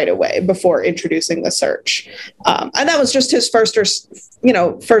right away before introducing the search. And that was just his first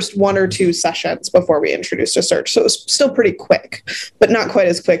 1 or 2 sessions before we introduced a search. So it was still pretty quick, but not quite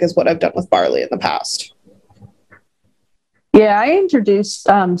as quick as what I've done with Barley in the past. Yeah, I introduced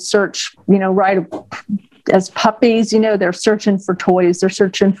search, right as puppies, they're searching for toys, they're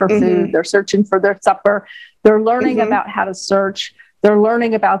searching for food, they're searching for their supper. They're learning about how to search. They're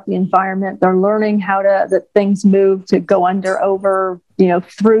learning about the environment. They're learning that things move to go under, over,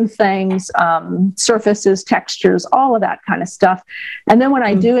 through things, surfaces, textures, all of that kind of stuff. And then when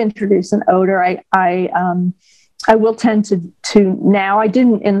I do introduce an odor, I will tend to now, I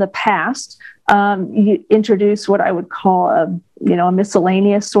didn't in the past, introduce what I would call a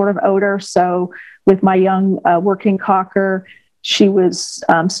miscellaneous sort of odor. So with my young working cocker, she was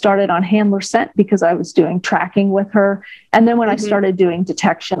started on handler scent because I was doing tracking with her. And then when I started doing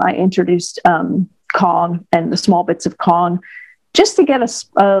detection, I introduced Kong and the small bits of Kong just to get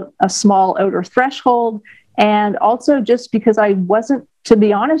a small odor threshold. And also just because I wasn't, to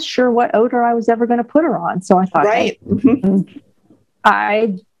be honest, sure what odor I was ever going to put her on. So I thought, right.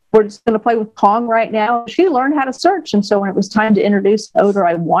 We're just going to play with Kong right now. She learned how to search. And so when it was time to introduce an odor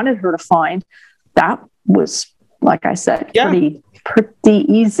I wanted her to find, that was, like I said, pretty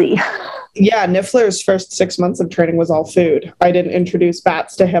easy. Yeah, Niffler's first 6 months of training was all food. I didn't introduce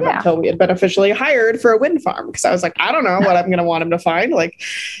bats to him until we had been officially hired for a wind farm, because I was like, I don't know what I'm going to want him to find. Like,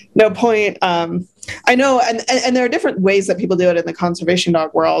 no point. I know, and there are different ways that people do it in the conservation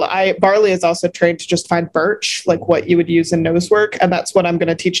dog world. Barley is also trained to just find birch, like what you would use in nose work, and that's what I'm going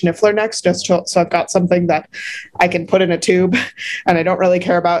to teach Niffler next, just so I've got something that I can put in a tube, and I don't really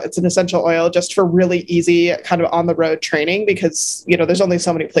care about. It's an essential oil just for really easy kind of on the road training, because there's only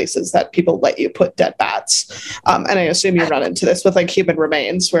so many places that people let you put dead bats, and I assume you run into this with like human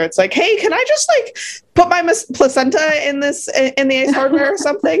remains, where it's like, hey, can I just like put my placenta in the Ace Hardware or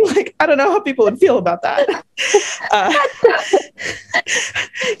something? Like, I don't know how people would feel about that.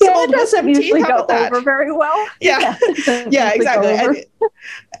 It doesn't usually go over very well. Yeah, exactly.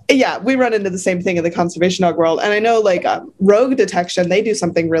 We run into the same thing in the conservation dog world. And I know like Rogue Detection, they do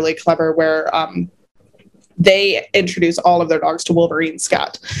something really clever where they introduce all of their dogs to Wolverine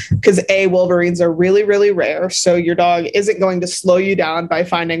scat, because Wolverines are really, really rare. So your dog isn't going to slow you down by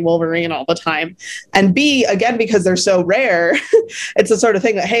finding Wolverine all the time. And B, again, because they're so rare, it's the sort of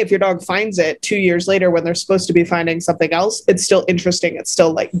thing that, hey, if your dog finds it 2 years later when they're supposed to be finding something else, it's still interesting. It's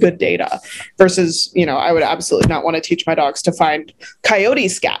still like good data versus, I would absolutely not want to teach my dogs to find coyote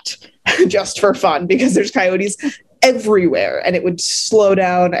scat just for fun, because there's coyotes everywhere, and it would slow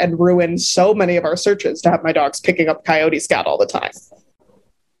down and ruin so many of our searches to have my dogs picking up coyote scat all the time.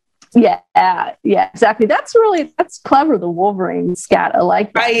 Yeah, exactly. That's clever, the Wolverine scat. I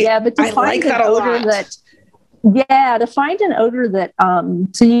like that. But to find an odor to find an odor that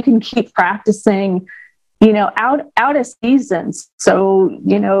so you can keep practicing, out of seasons. So,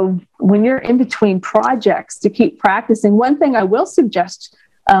 when you're in between projects, to keep practicing. One thing I will suggest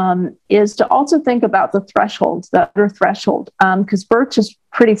is to also think about the thresholds, the odor threshold, because birch is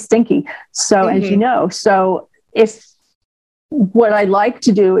pretty stinky. So as you know, what I like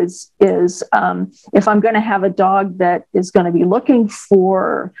to do is if I'm going to have a dog that is going to be looking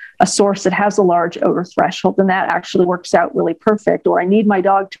for a source that has a large odor threshold, then that actually works out really perfect. Or I need my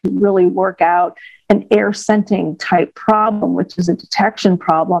dog to really work out an air scenting type problem, which is a detection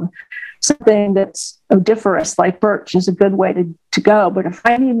problem. Something that's odoriferous like birch is a good way to go. But if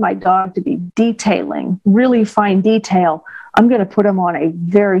I need my dog to be detailing, really fine detail, I'm going to put him on a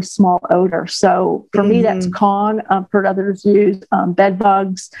very small odor. So for me, that's Kong. I've heard others use bed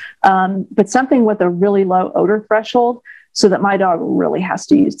bugs, but something with a really low odor threshold so that my dog really has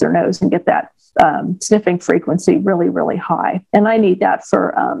to use their nose and get that sniffing frequency really, really high. And I need that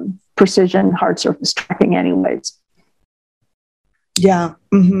for precision hard surface tracking anyways. Yeah,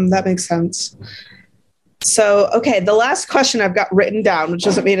 that makes sense. So, okay, the last question I've got written down, which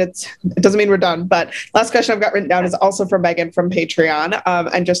doesn't mean it doesn't mean we're done, but last question I've got written down is also from Megan from Patreon.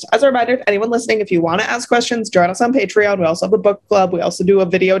 And just as a reminder to anyone listening, if you want to ask questions, join us on Patreon. We also have a book club. We also do a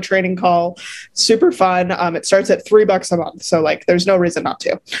video training call. Super fun. It starts at $3 a month. So like, there's no reason not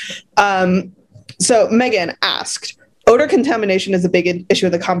to. So Megan asked, odor contamination is a big issue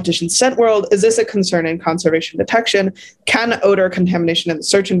in the competition scent world. Is this a concern in conservation detection? Can odor contamination in the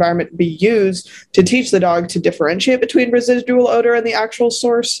search environment be used to teach the dog to differentiate between residual odor and the actual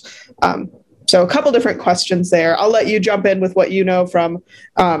source? So a couple different questions there. I'll let you jump in with what you know from,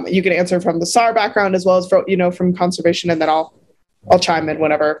 you can answer from the SAR background as well as from conservation, and then I'll chime in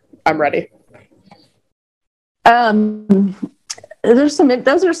whenever I'm ready.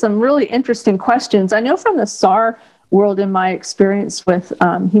 Those are some really interesting questions. I know from the SAR world, in my experience with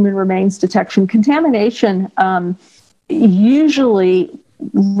human remains detection, contamination usually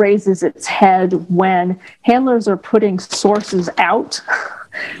raises its head when handlers are putting sources out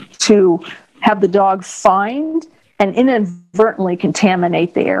to have the dog find and inadvertently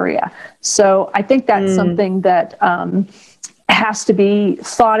contaminate the area. So I think that's something that has to be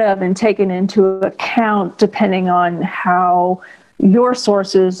thought of and taken into account depending on how your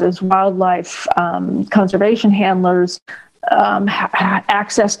sources as wildlife conservation handlers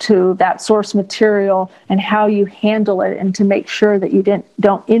access to that source material and how you handle it, and to make sure that you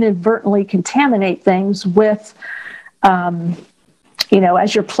don't inadvertently contaminate things with,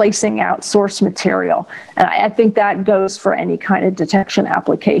 as you're placing out source material. And I think that goes for any kind of detection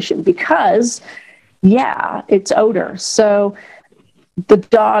application because, it's odor. So the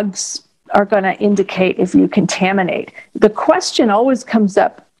dogs are going to indicate if you contaminate. The question always comes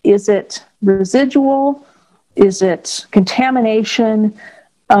up, is it residual? Is it contamination?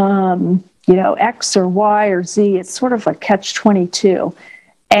 X or Y or Z? It's sort of a catch-22.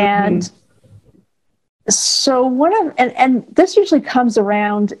 And so and this usually comes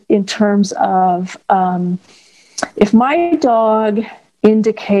around in terms of if my dog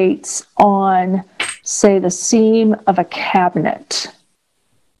indicates on, say, the seam of a cabinet,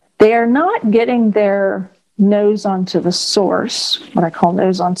 they are not getting their nose onto the source, what I call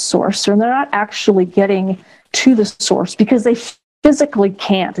nose on source, or they're not actually getting to the source because they physically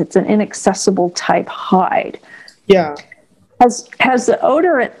can't. It's an inaccessible type hide. Yeah. Has the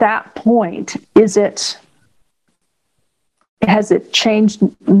odor at that point, has it changed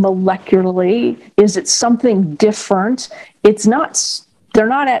molecularly? Is it something different? They're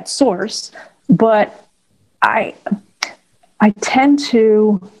not at source, but I tend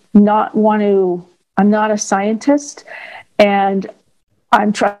to not want to, I'm not a scientist, and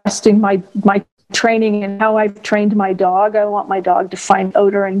I'm trusting my training and how I've trained my dog. I want my dog to find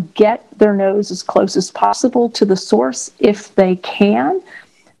odor and get their nose as close as possible to the source if they can.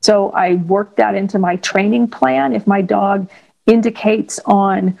 So I work that into my training plan. If my dog indicates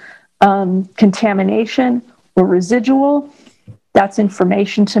on contamination or residual, that's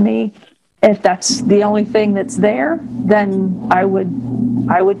information to me. If that's the only thing that's there, then I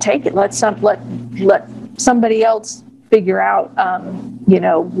would take it. Let somebody else figure out,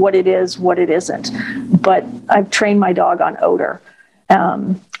 what it is, what it isn't. But I've trained my dog on odor,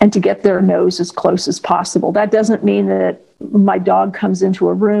 and to get their nose as close as possible. That doesn't mean that my dog comes into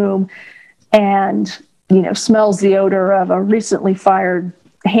a room and, smells the odor of a recently fired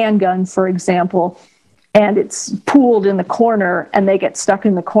handgun, for example, and it's pooled in the corner and they get stuck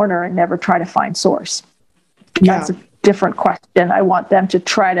in the corner and never try to find source. Yeah. That's a different question. I want them to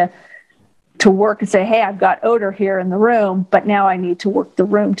try to work and say, hey, I've got odor here in the room, but now I need to work the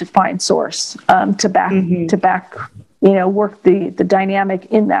room to find source, to back, work the dynamic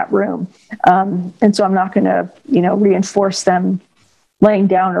in that room. And so I'm not going to, reinforce them laying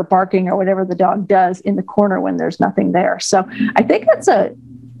down or barking or whatever the dog does in the corner when there's nothing there. So I think it's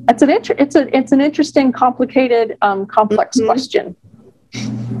an interesting, complicated, complex question.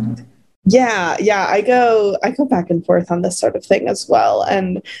 Yeah. I go back and forth on this sort of thing as well.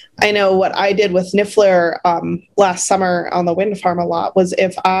 And I know what I did with Niffler last summer on the wind farm a lot was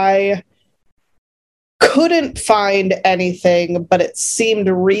if I couldn't find anything, but it seemed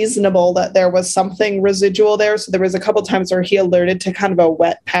reasonable that there was something residual there. So there was a couple times where he alerted to kind of a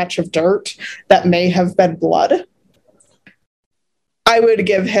wet patch of dirt that may have been blood. I would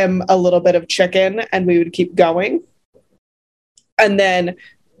give him a little bit of chicken and we would keep going. And then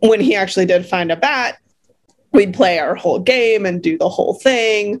when he actually did find a bat, we'd play our whole game and do the whole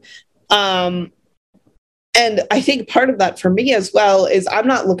thing. And I think part of that for me as well is I'm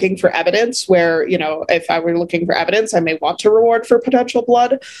not looking for evidence where, if I were looking for evidence, I may want to reward for potential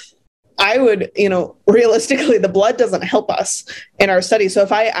blood. I would, realistically, the blood doesn't help us in our study. So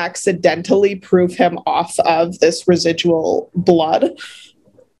if I accidentally prove him off of this residual blood,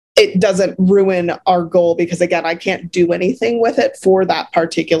 it doesn't ruin our goal because, again, I can't do anything with it for that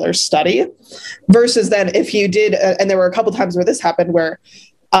particular study. Versus then if you did, and there were a couple times where this happened where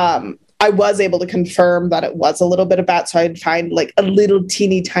I was able to confirm that it was a little bit of bat. So I'd find like a little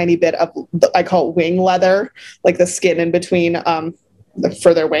teeny tiny bit of, I call it wing leather, like the skin in between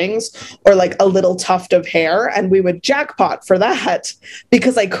for their wings, or like a little tuft of hair. And we would jackpot for that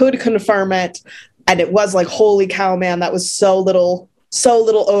because I could confirm it. And it was like, holy cow, man, that was so little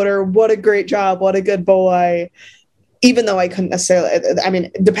odor. What a great job. What a good boy. Even though I couldn't necessarily,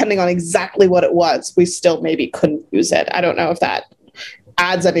 depending on exactly what it was, we still maybe couldn't use it. I don't know if that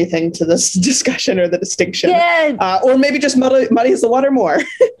adds anything to this discussion or the distinction. Yeah. Or maybe just muddies the water more.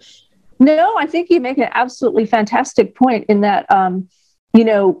 No, I think you make an absolutely fantastic point in that,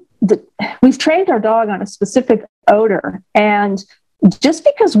 we've trained our dog on a specific odor, and just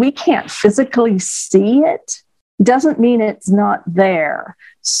because we can't physically see it doesn't mean it's not there.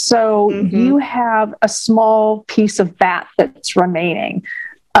 So you have a small piece of bat that's remaining.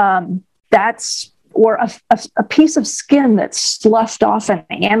 Or a piece of skin that's sloughed off an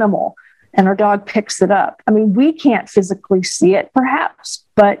animal, and our dog picks it up. I mean, we can't physically see it, perhaps,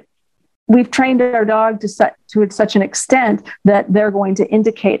 but we've trained our dog to such an extent that they're going to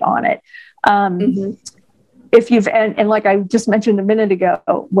indicate on it. If you've and like I just mentioned a minute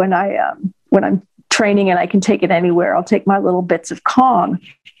ago, when I'm training and I can take it anywhere, I'll take my little bits of Kong.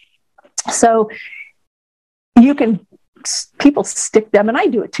 So people stick them, and I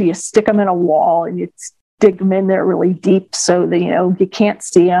do it too. You stick them in a wall and you dig them in there really deep so that you can't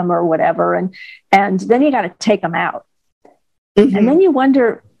see them or whatever, and then you got to take them out, and then you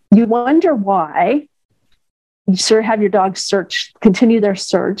wonder why. You sort of have your dog continue their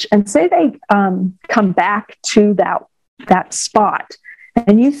search, and say they come back to that spot,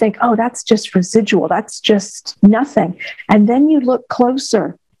 and you think, oh, that's just residual, that's just nothing, and then you look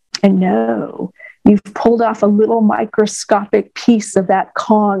closer, and no, you've pulled off a little microscopic piece of that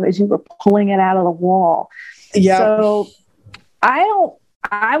Kong as you were pulling it out of the wall. Yeah. So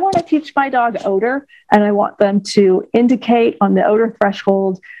I want to teach my dog odor, and I want them to indicate on the odor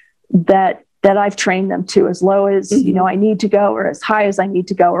threshold that I've trained them to, as low as, I need to go, or as high as I need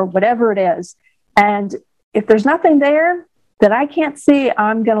to go, or whatever it is. And if there's nothing there that I can't see,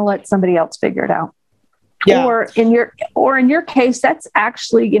 I'm going to let somebody else figure it out. Yeah. Or in your case, that's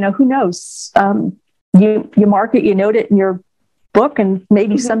actually, who knows? You mark it, you note it in your book, and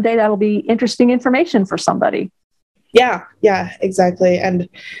maybe someday that'll be interesting information for somebody. Yeah, exactly. And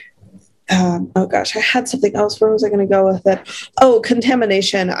oh gosh, I had something else. Where was I going to go with it? Oh,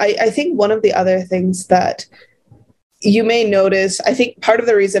 contamination. I think one of the other things that you may notice, I think part of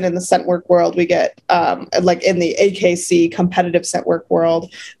the reason in the scent work world we get, like in the AKC competitive scent work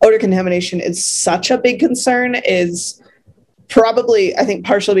world, odor contamination is such a big concern is probably, I think,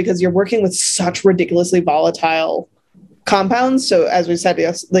 partially because you're working with such ridiculously volatile compounds. So as we said,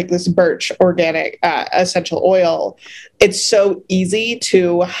 like this birch organic essential oil, it's so easy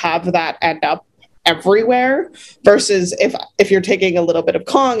to have that end up everywhere, versus if you're taking a little bit of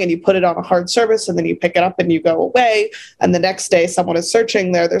Kong and you put it on a hard surface and then you pick it up and you go away, and the next day someone is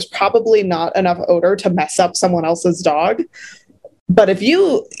searching there's probably not enough odor to mess up someone else's dog. But if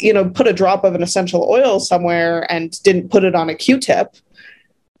you put a drop of an essential oil somewhere and didn't put it on a Q-tip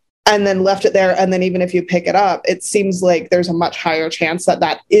and then left it there, and then even if you pick it up, it seems like there's a much higher chance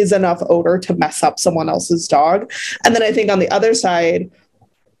that is enough odor to mess up someone else's dog. And then I think on the other side,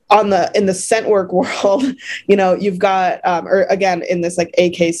 in the scent work world, you've got, or again, in this like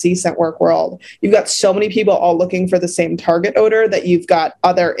AKC scent work world, you've got so many people all looking for the same target odor that you've got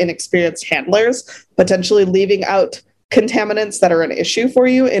other inexperienced handlers potentially leaving out contaminants that are an issue for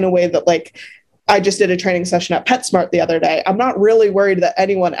you in a way that, like, I just did a training session at PetSmart the other day. I'm not really worried that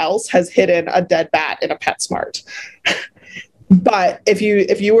anyone else has hidden a dead bat in a PetSmart. But if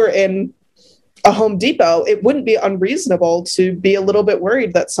you were in a Home Depot, it wouldn't be unreasonable to be a little bit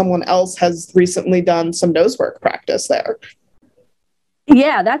worried that someone else has recently done some nose work practice there.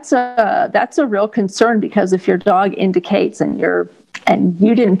 Yeah, that's a real concern, because if your dog indicates and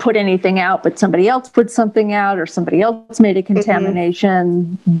you didn't put anything out, but somebody else put something out, or somebody else made a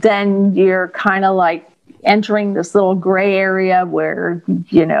contamination, then you're kind of like entering this little gray area where,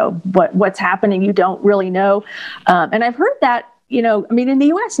 what's happening, you don't really know. And I've heard that, in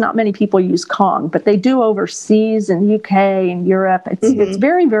the US, not many people use Kong, but they do overseas in the UK and Europe. It's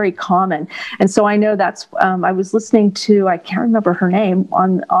very, very common. And so I know that's, I was listening to, I can't remember her name,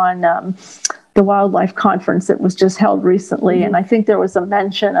 on the wildlife conference that was just held recently, and I think there was a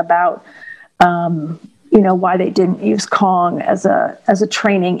mention about why they didn't use Kong as a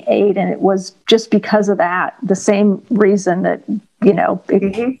training aid, and it was just because of that, the same reason that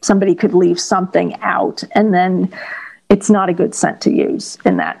somebody could leave something out, and then it's not a good scent to use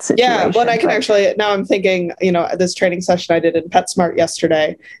in that situation. Yeah, well, I can actually, now I'm thinking, this training session I did in PetSmart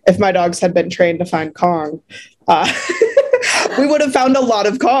yesterday, if my dogs had been trained to find Kong, we would have found a lot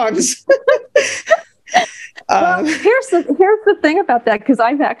of Kongs. Well, here's the thing about that, because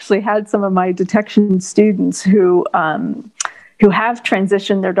I've actually had some of my detection students who have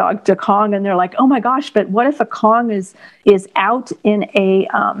transitioned their dog to Kong, and they're like, "Oh my gosh, but what if a Kong is out in a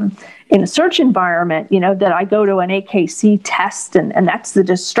search environment? That I go to an AKC test, and that's the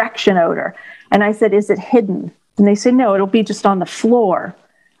distraction odor." And I said, "Is it hidden?" And they said, "No, it'll be just on the floor."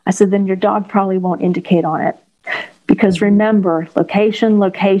 I said, "Then your dog probably won't indicate on it, because remember, location.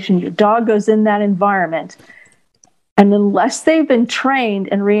 Your dog goes in that environment." And unless they've been trained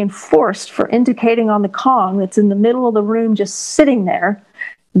and reinforced for indicating on the Kong that's in the middle of the room just sitting there,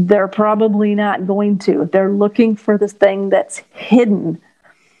 they're probably not going to. They're looking for the thing that's hidden,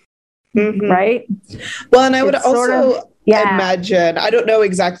 right? Well, and I would also imagine, I don't know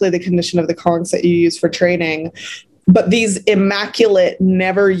exactly the condition of the Kongs that you use for training, but these immaculate,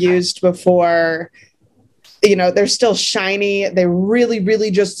 never used before, they're still shiny. They really, really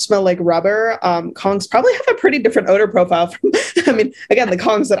just smell like rubber. Kongs probably have a pretty different odor profile from, again, the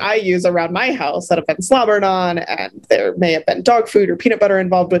Kongs that I use around my house that have been slobbered on, and there may have been dog food or peanut butter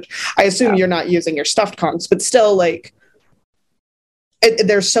involved, which I assume you're not using your stuffed Kongs, but still,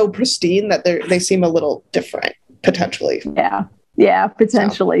 they're so pristine that they seem a little different, potentially. Yeah,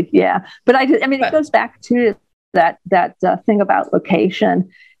 potentially. So. Yeah. But it goes back to that thing about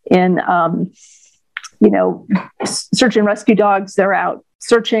location in, search and rescue dogs, they're out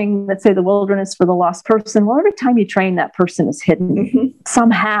searching, let's say, the wilderness for the lost person. Well, every time you train, that person is hidden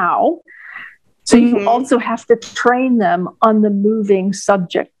somehow. So you also have to train them on the moving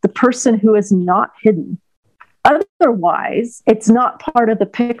subject, the person who is not hidden. Otherwise, it's not part of the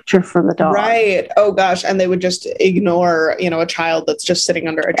picture for the dog. Right. Oh, gosh. And they would just ignore, a child that's just sitting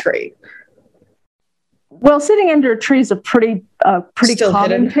under a tree. Well, sitting under a tree is a pretty still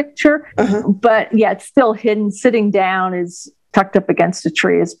common hidden picture, but it's still hidden. Sitting down is tucked up against a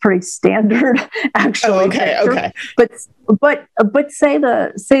tree is pretty standard, actually. Oh, okay, picture. Okay. But say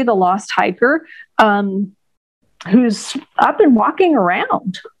the lost hiker, who's up and walking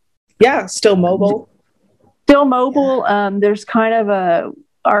around. Yeah, still mobile. There's kind of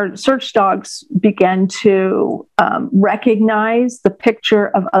our search dogs began to recognize the picture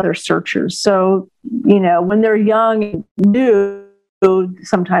of other searchers. So, when they're young and new,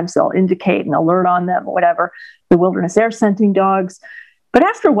 sometimes they'll indicate and alert on them or whatever, the wilderness air scenting dogs. But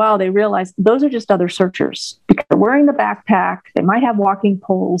after a while, they realize those are just other searchers because they're wearing the backpack. They might have walking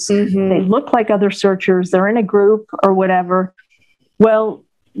poles. They look like other searchers. They're in a group or whatever. Well,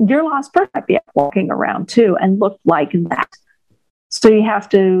 your lost person might be walking around too and look like that. So you have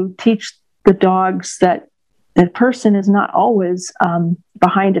to teach the dogs that the person is not always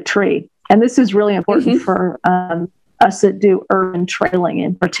behind a tree. And this is really important for us that do urban trailing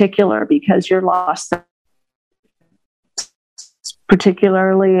in particular, because you're lost,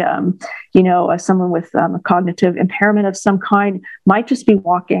 particularly, someone with a cognitive impairment of some kind might just be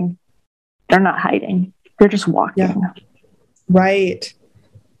walking. They're not hiding. They're just walking. Yeah. Right.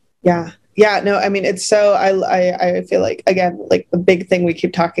 Yeah. Yeah, no, it's so, I feel like, again, the big thing we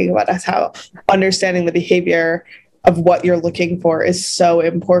keep talking about is how understanding the behavior of what you're looking for is so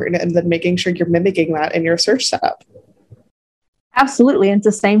important, and then making sure you're mimicking that in your search setup. Absolutely. And it's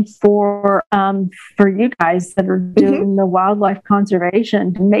the same for you guys that are doing the wildlife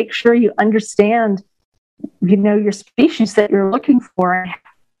conservation, to make sure you understand, your species that you're looking for and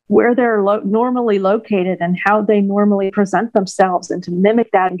where they're normally located and how they normally present themselves, and to mimic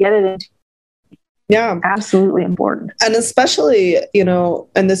that and get it into. Yeah, absolutely important. And especially,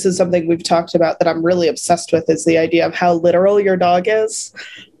 and this is something we've talked about that I'm really obsessed with, is the idea of how literal your dog is.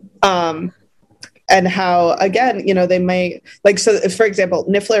 And how, again, they may, so for example,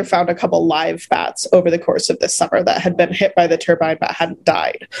 Niffler found a couple live bats over the course of this summer that had been hit by the turbine but hadn't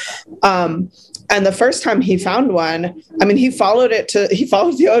died. And the first time he found one, he followed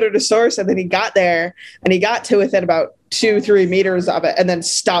the odor to source, and then he got there and he got to within about 2-3 meters of it and then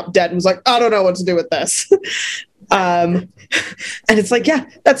stopped dead and was like, I don't know what to do with this. And it's yeah,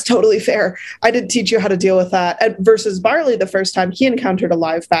 that's totally fair. I didn't teach you how to deal with that. And versus Barley, the first time he encountered a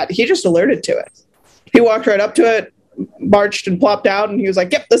live bat, he just alerted to it. He walked right up to it, marched and plopped down, and he was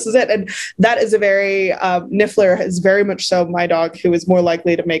like, yep, this is it. And that is a very, Niffler is very much so my dog who is more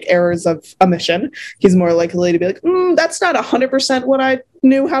likely to make errors of omission. He's more likely to be like, that's not 100% what I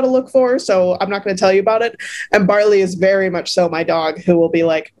knew how to look for, so I'm not going to tell you about it. And Barley is very much so my dog who will be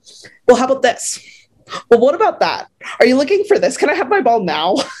like, well, how about this? Well, what about that? Are you looking for this? Can I have my ball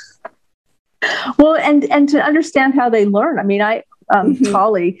now? Well, and to understand how they learn. I mean,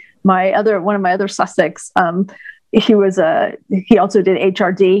 Tolly, one of my other Sussex, he also did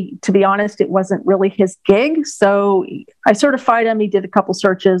HRD. To be honest, it wasn't really his gig. So I certified him. He did a couple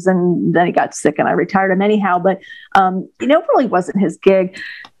searches and then he got sick and I retired him anyhow. But, it really wasn't his gig.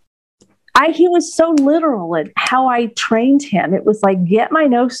 He was so literal at how I trained him. It was like, get my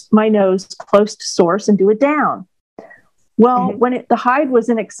nose close to source and do it down. Well, when the hide was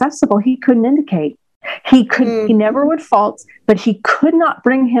inaccessible, he couldn't indicate. He never would fault, but he could not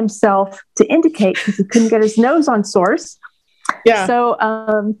bring himself to indicate because he couldn't get his nose on source. Yeah.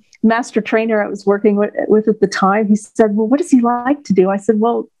 So, master trainer I was working with at the time, he said, well, what does he like to do? I said,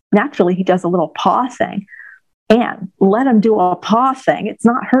 well, naturally he does a little paw thing. And let him do a paw thing. It's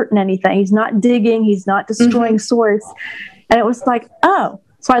not hurting anything. He's not digging. He's not destroying source. And it was like, oh,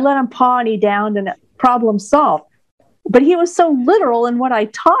 so I let him paw and he downed and problem solved. But he was so literal in what I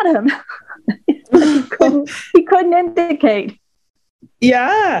taught him. he couldn't indicate.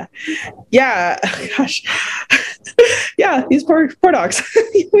 Yeah. Gosh. Yeah, these poor dogs.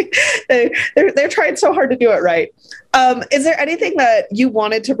 they're trying so hard to do it right. Is there anything that you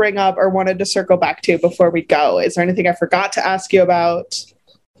wanted to bring up or wanted to circle back to before we go? Is there anything I forgot to ask you about?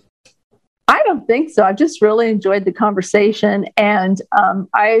 I don't think so. I've just really enjoyed the conversation. And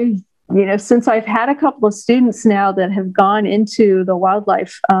since I've had a couple of students now that have gone into the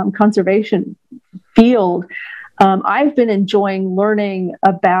wildlife conservation field, I've been enjoying learning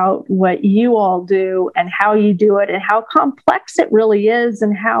about what you all do and how you do it and how complex it really is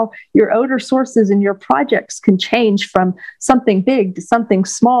and how your odor sources and your projects can change from something big to something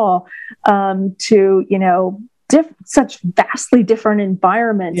small to, such vastly different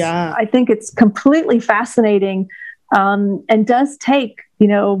environments. Yeah. I think it's completely fascinating and does take,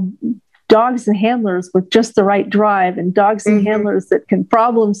 dogs and handlers with just the right drive and dogs and handlers that can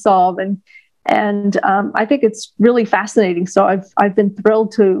problem solve. And I think it's really fascinating. So I've been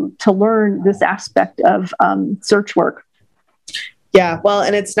thrilled to learn this aspect of search work. Yeah, well,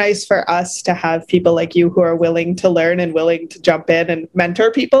 and it's nice for us to have people like you who are willing to learn and willing to jump in and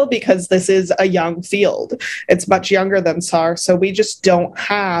mentor people because this is a young field. It's much younger than SAR, so we just don't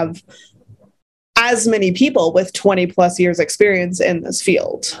have as many people with 20 plus years experience in this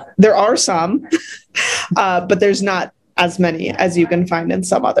field. There are some, but there's not as many as you can find in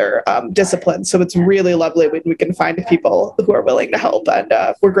some other disciplines. So it's really lovely when we can find people who are willing to help, and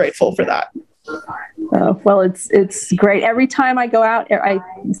we're grateful for that. Well, it's great. Every time I go out, I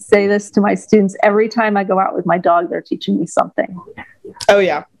say this to my students, every time I go out with my dog, they're teaching me something. Oh,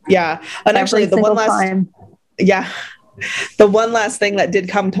 yeah. Yeah. And actually, the one last thing that did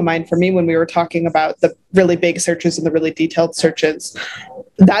come to mind for me when we were talking about the really big searches and the really detailed searches,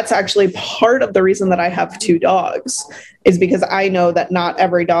 that's actually part of the reason that I have two dogs, is because I know that not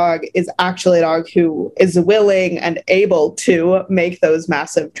every dog is actually a dog who is willing and able to make those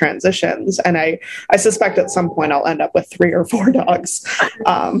massive transitions. And I suspect at some point I'll end up with 3 or 4 dogs,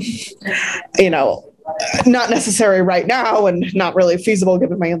 not necessary right now and not really feasible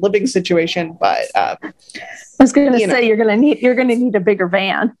given my living situation, but I was going to say you're going to need a bigger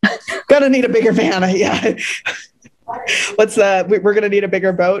van. Gonna need a bigger van. Yeah. We're going to need a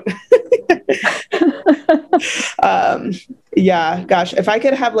bigger boat. Yeah, gosh, if I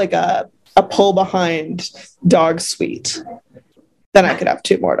could have like a pull behind dog suite, then I could have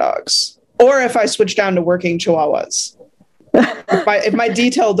 2 more dogs. Or if I switch down to working Chihuahuas. If my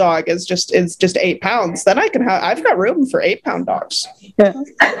detail dog is just 8 pounds, then I've got room for 8-pound dogs. Yeah.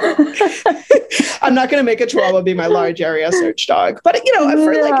 I'm not going to make a Chihuahua be my large area search dog, but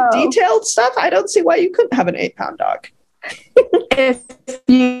for like detailed stuff, I don't see why you couldn't have an 8-pound dog. If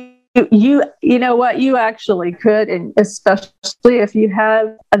you know what, you actually could, and especially if you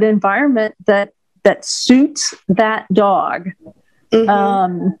have an environment that suits that dog.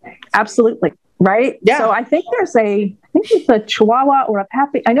 Absolutely. Right. Yeah. So I think it's a Chihuahua or a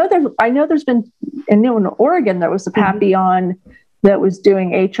Pappy. I know there's been in Oregon, there was a Pappy on that was doing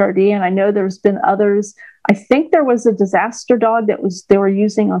HRD. And I know there's been others. I think there was a disaster dog they were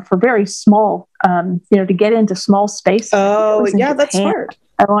using for very small, to get into small space. Oh, yeah, that's smart.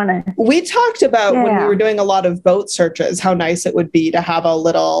 We talked about when we were doing a lot of boat searches, how nice it would be to have a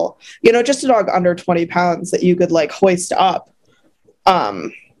little, just a dog under 20 pounds that you could like hoist up.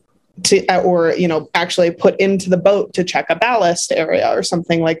 or actually put into the boat to check a ballast area or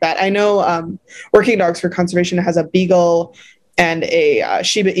something like that. I know Working Dogs for Conservation has a beagle and a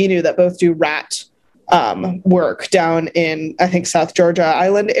Shiba Inu that both do rat work down in, I think, South Georgia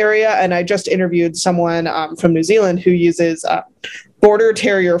Island area. And I just interviewed someone from New Zealand who uses border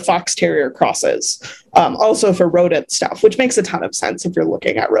terrier, fox terrier crosses, also for rodent stuff, which makes a ton of sense. If you're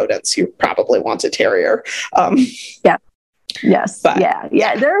looking at rodents, you probably want a terrier. Yeah. Yes. But,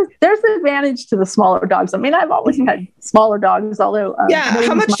 yeah. There's an advantage to the smaller dogs. I mean, I've always had smaller dogs, although.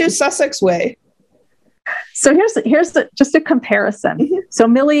 How much do Sussex weigh? So here's just a comparison. Mm-hmm. So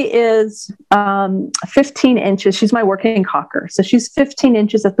Millie is 15 inches. She's my working cocker. So she's 15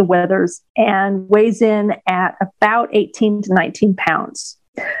 inches at the withers and weighs in at about 18 to 19 pounds.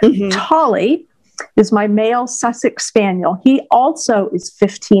 Mm-hmm. Tolly is my male Sussex Spaniel. He also is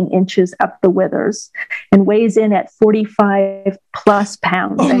 15 inches up the withers and weighs in at 45 plus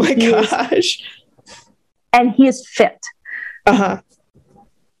pounds. Oh my gosh. And he is fit. Uh-huh.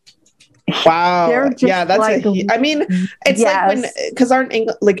 Wow. Yeah, that's I mean, it's like when, because aren't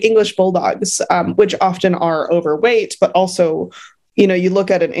English bulldogs, which often are overweight, but also, you look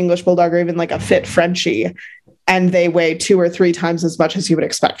at an English bulldog or even like a fit Frenchie, and they weigh 2 or 3 times as much as you would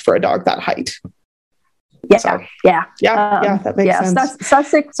expect for a dog that height. Yeah. So, yeah. That makes sense.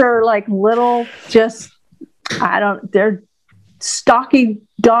 Sussex are like little, they're stocky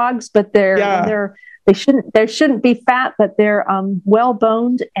dogs, but they shouldn't be fat, but they're well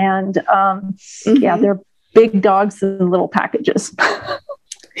boned and they're big dogs in little packages.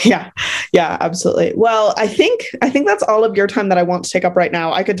 Yeah, absolutely. Well, I think that's all of your time that I want to take up right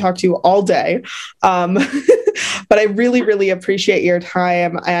now. I could talk to you all day, but I really, really appreciate your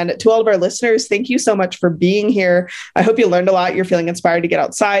time. And to all of our listeners, thank you so much for being here. I hope you learned a lot. You're feeling inspired to get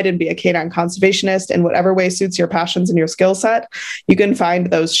outside and be a canine conservationist in whatever way suits your passions and your skill set. You can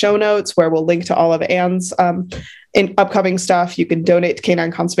find those show notes where we'll link to all of Anne's in upcoming stuff. You can donate to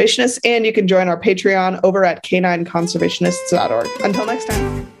Canine Conservationists, and you can join our Patreon over at canineconservationists.org. Until next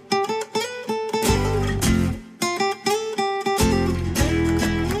time.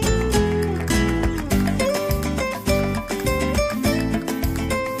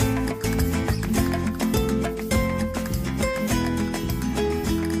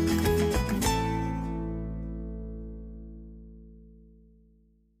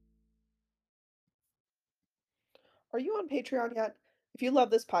 Are you on Patreon yet? If you love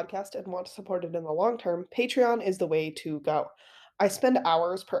this podcast and want to support it in the long term, Patreon is the way to go. I spend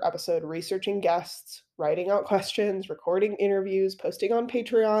hours per episode researching guests, writing out questions, recording interviews, posting on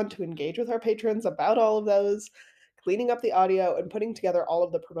Patreon to engage with our patrons about all of those, cleaning up the audio, and putting together all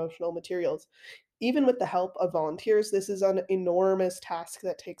of the promotional materials. Even with the help of volunteers, this is an enormous task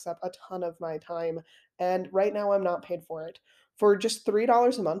that takes up a ton of my time, and right now I'm not paid for it. For just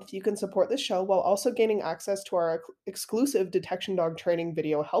 $3 a month, you can support this show while also gaining access to our exclusive detection dog training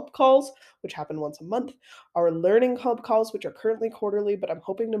video help calls, which happen once a month, our learning help calls, which are currently quarterly, but I'm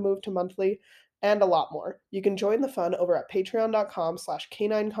hoping to move to monthly, and a lot more. You can join the fun over at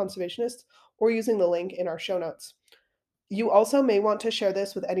patreon.com/canineconservationists or using the link in our show notes. You also may want to share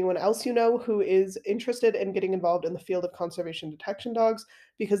this with anyone else you know who is interested in getting involved in the field of conservation detection dogs,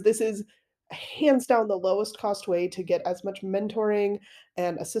 because this is hands down the lowest cost way to get as much mentoring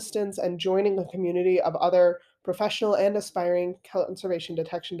and assistance and joining a community of other professional and aspiring conservation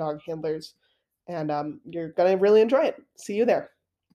detection dog handlers. And you're going to really enjoy it. See you there.